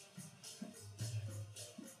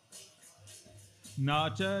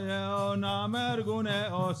नाचे ये ओ नामेर गुणे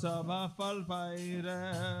ओ सफल पाई रे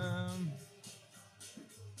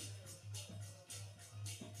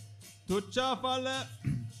तुच्छ फल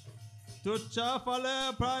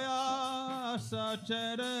प्रयास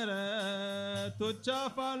चेरे रे तुच्छ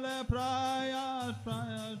फल प्रयास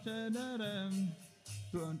चेरे रे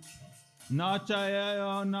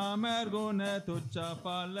नाचयो नामेर गुणे तुच्छ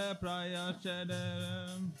फल प्रयासरे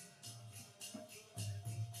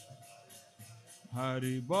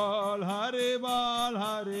हरि बोल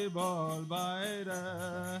भाई रे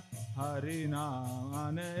हरि नाम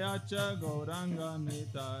ने अच गौरंग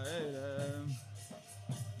निताय रे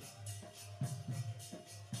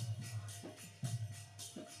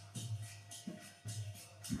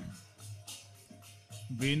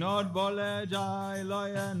विनोद बोले जाय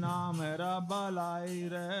लय नामेर बलाई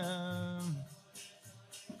रे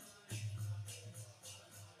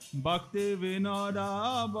भक्ति विनोदा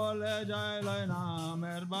बोले जाय लय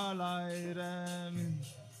नामेर बलाई रे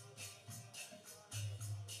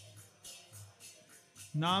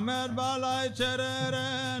नामेर बलाई चेरे रे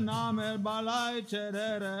नामेर बलाई चेरे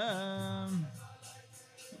रे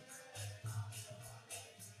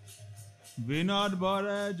विनोद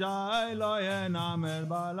बोले जाय लय नामेर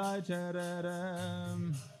बलाई चेरे रे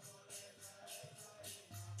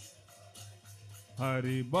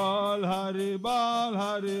हरि बोल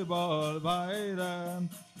भाई रे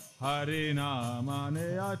हरि नाम ने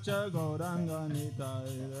अच गौरंग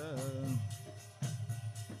निताय रे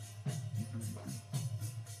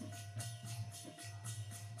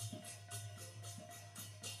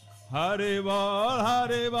हरि बोल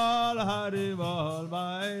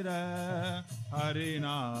भाई रे हरि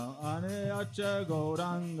नाम ने अच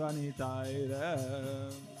गौरंग निताय रे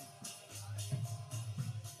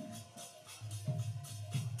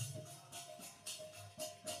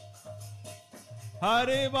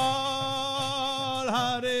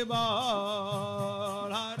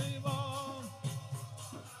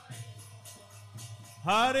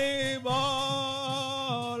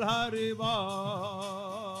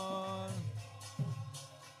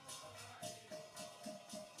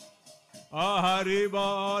हरि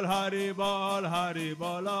बोल हरि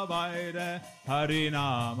बोल भाई रे हरि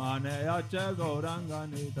नाम ने अच गौरंग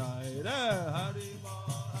निताय रे हरि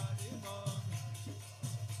बोल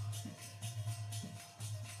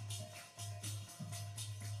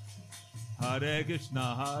हरे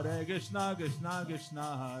कृष्णा कृष्णा कृष्णा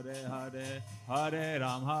हरे हरे हरे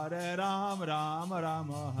राम राम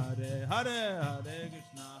राम हरे हरे हरे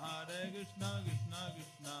कृष्णा कृष्णा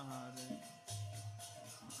कृष्णा हरे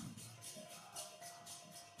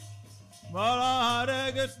बोला हरे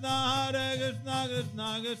Krishna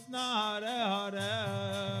Krishna Krishna Hare Hare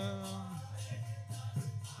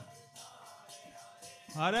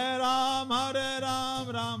Hare Ram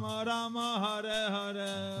Ram Ram Hare Hare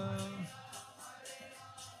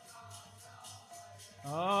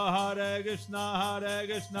Hare Krishna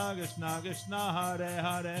Krishna Krishna Hare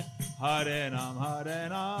Hare Hare Ram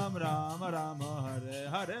Ram Hare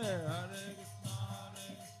Hare Hare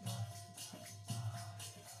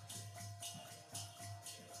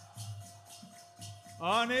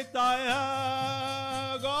Nitai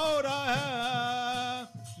hai gaur hai,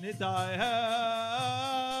 Nitai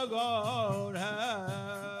hai gaur hai,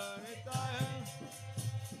 Nitai hai.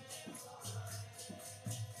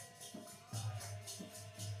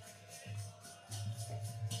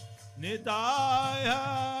 Nitai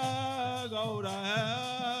hai gaur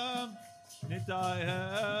hai, Nitai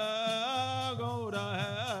hai gaur hai.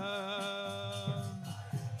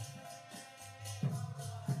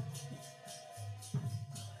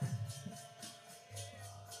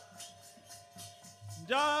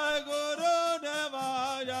 Jai Guru Deva,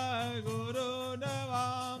 Jai Guru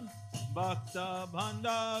Deva, Bhakta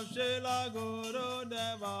Bhandav Srila Guru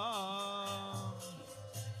Deva.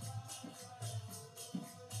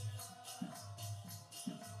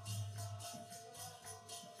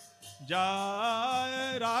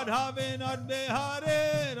 Jai Radha Vinod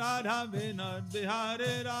Bihari, Radha Vinod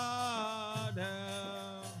Bihari Radha.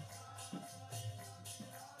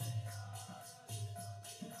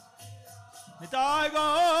 Nitai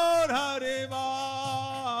Gaur Hari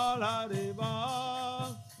Bal, Hari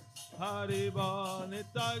Bal, Hari Bal,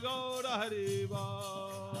 Nitai Gaur Hari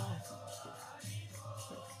Bal.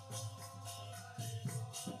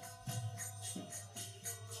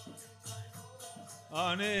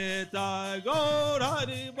 Nitai Gaur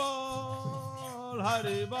Hari Bal,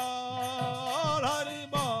 Hari Bal, Hari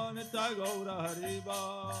Bal, Nitai Gaur Hari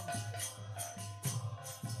Bal.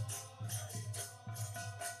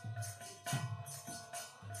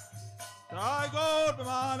 Jai Gaur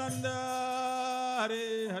Premananda,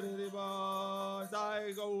 Hare Hare Hare Bal,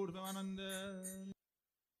 Jai Gaur Premananda.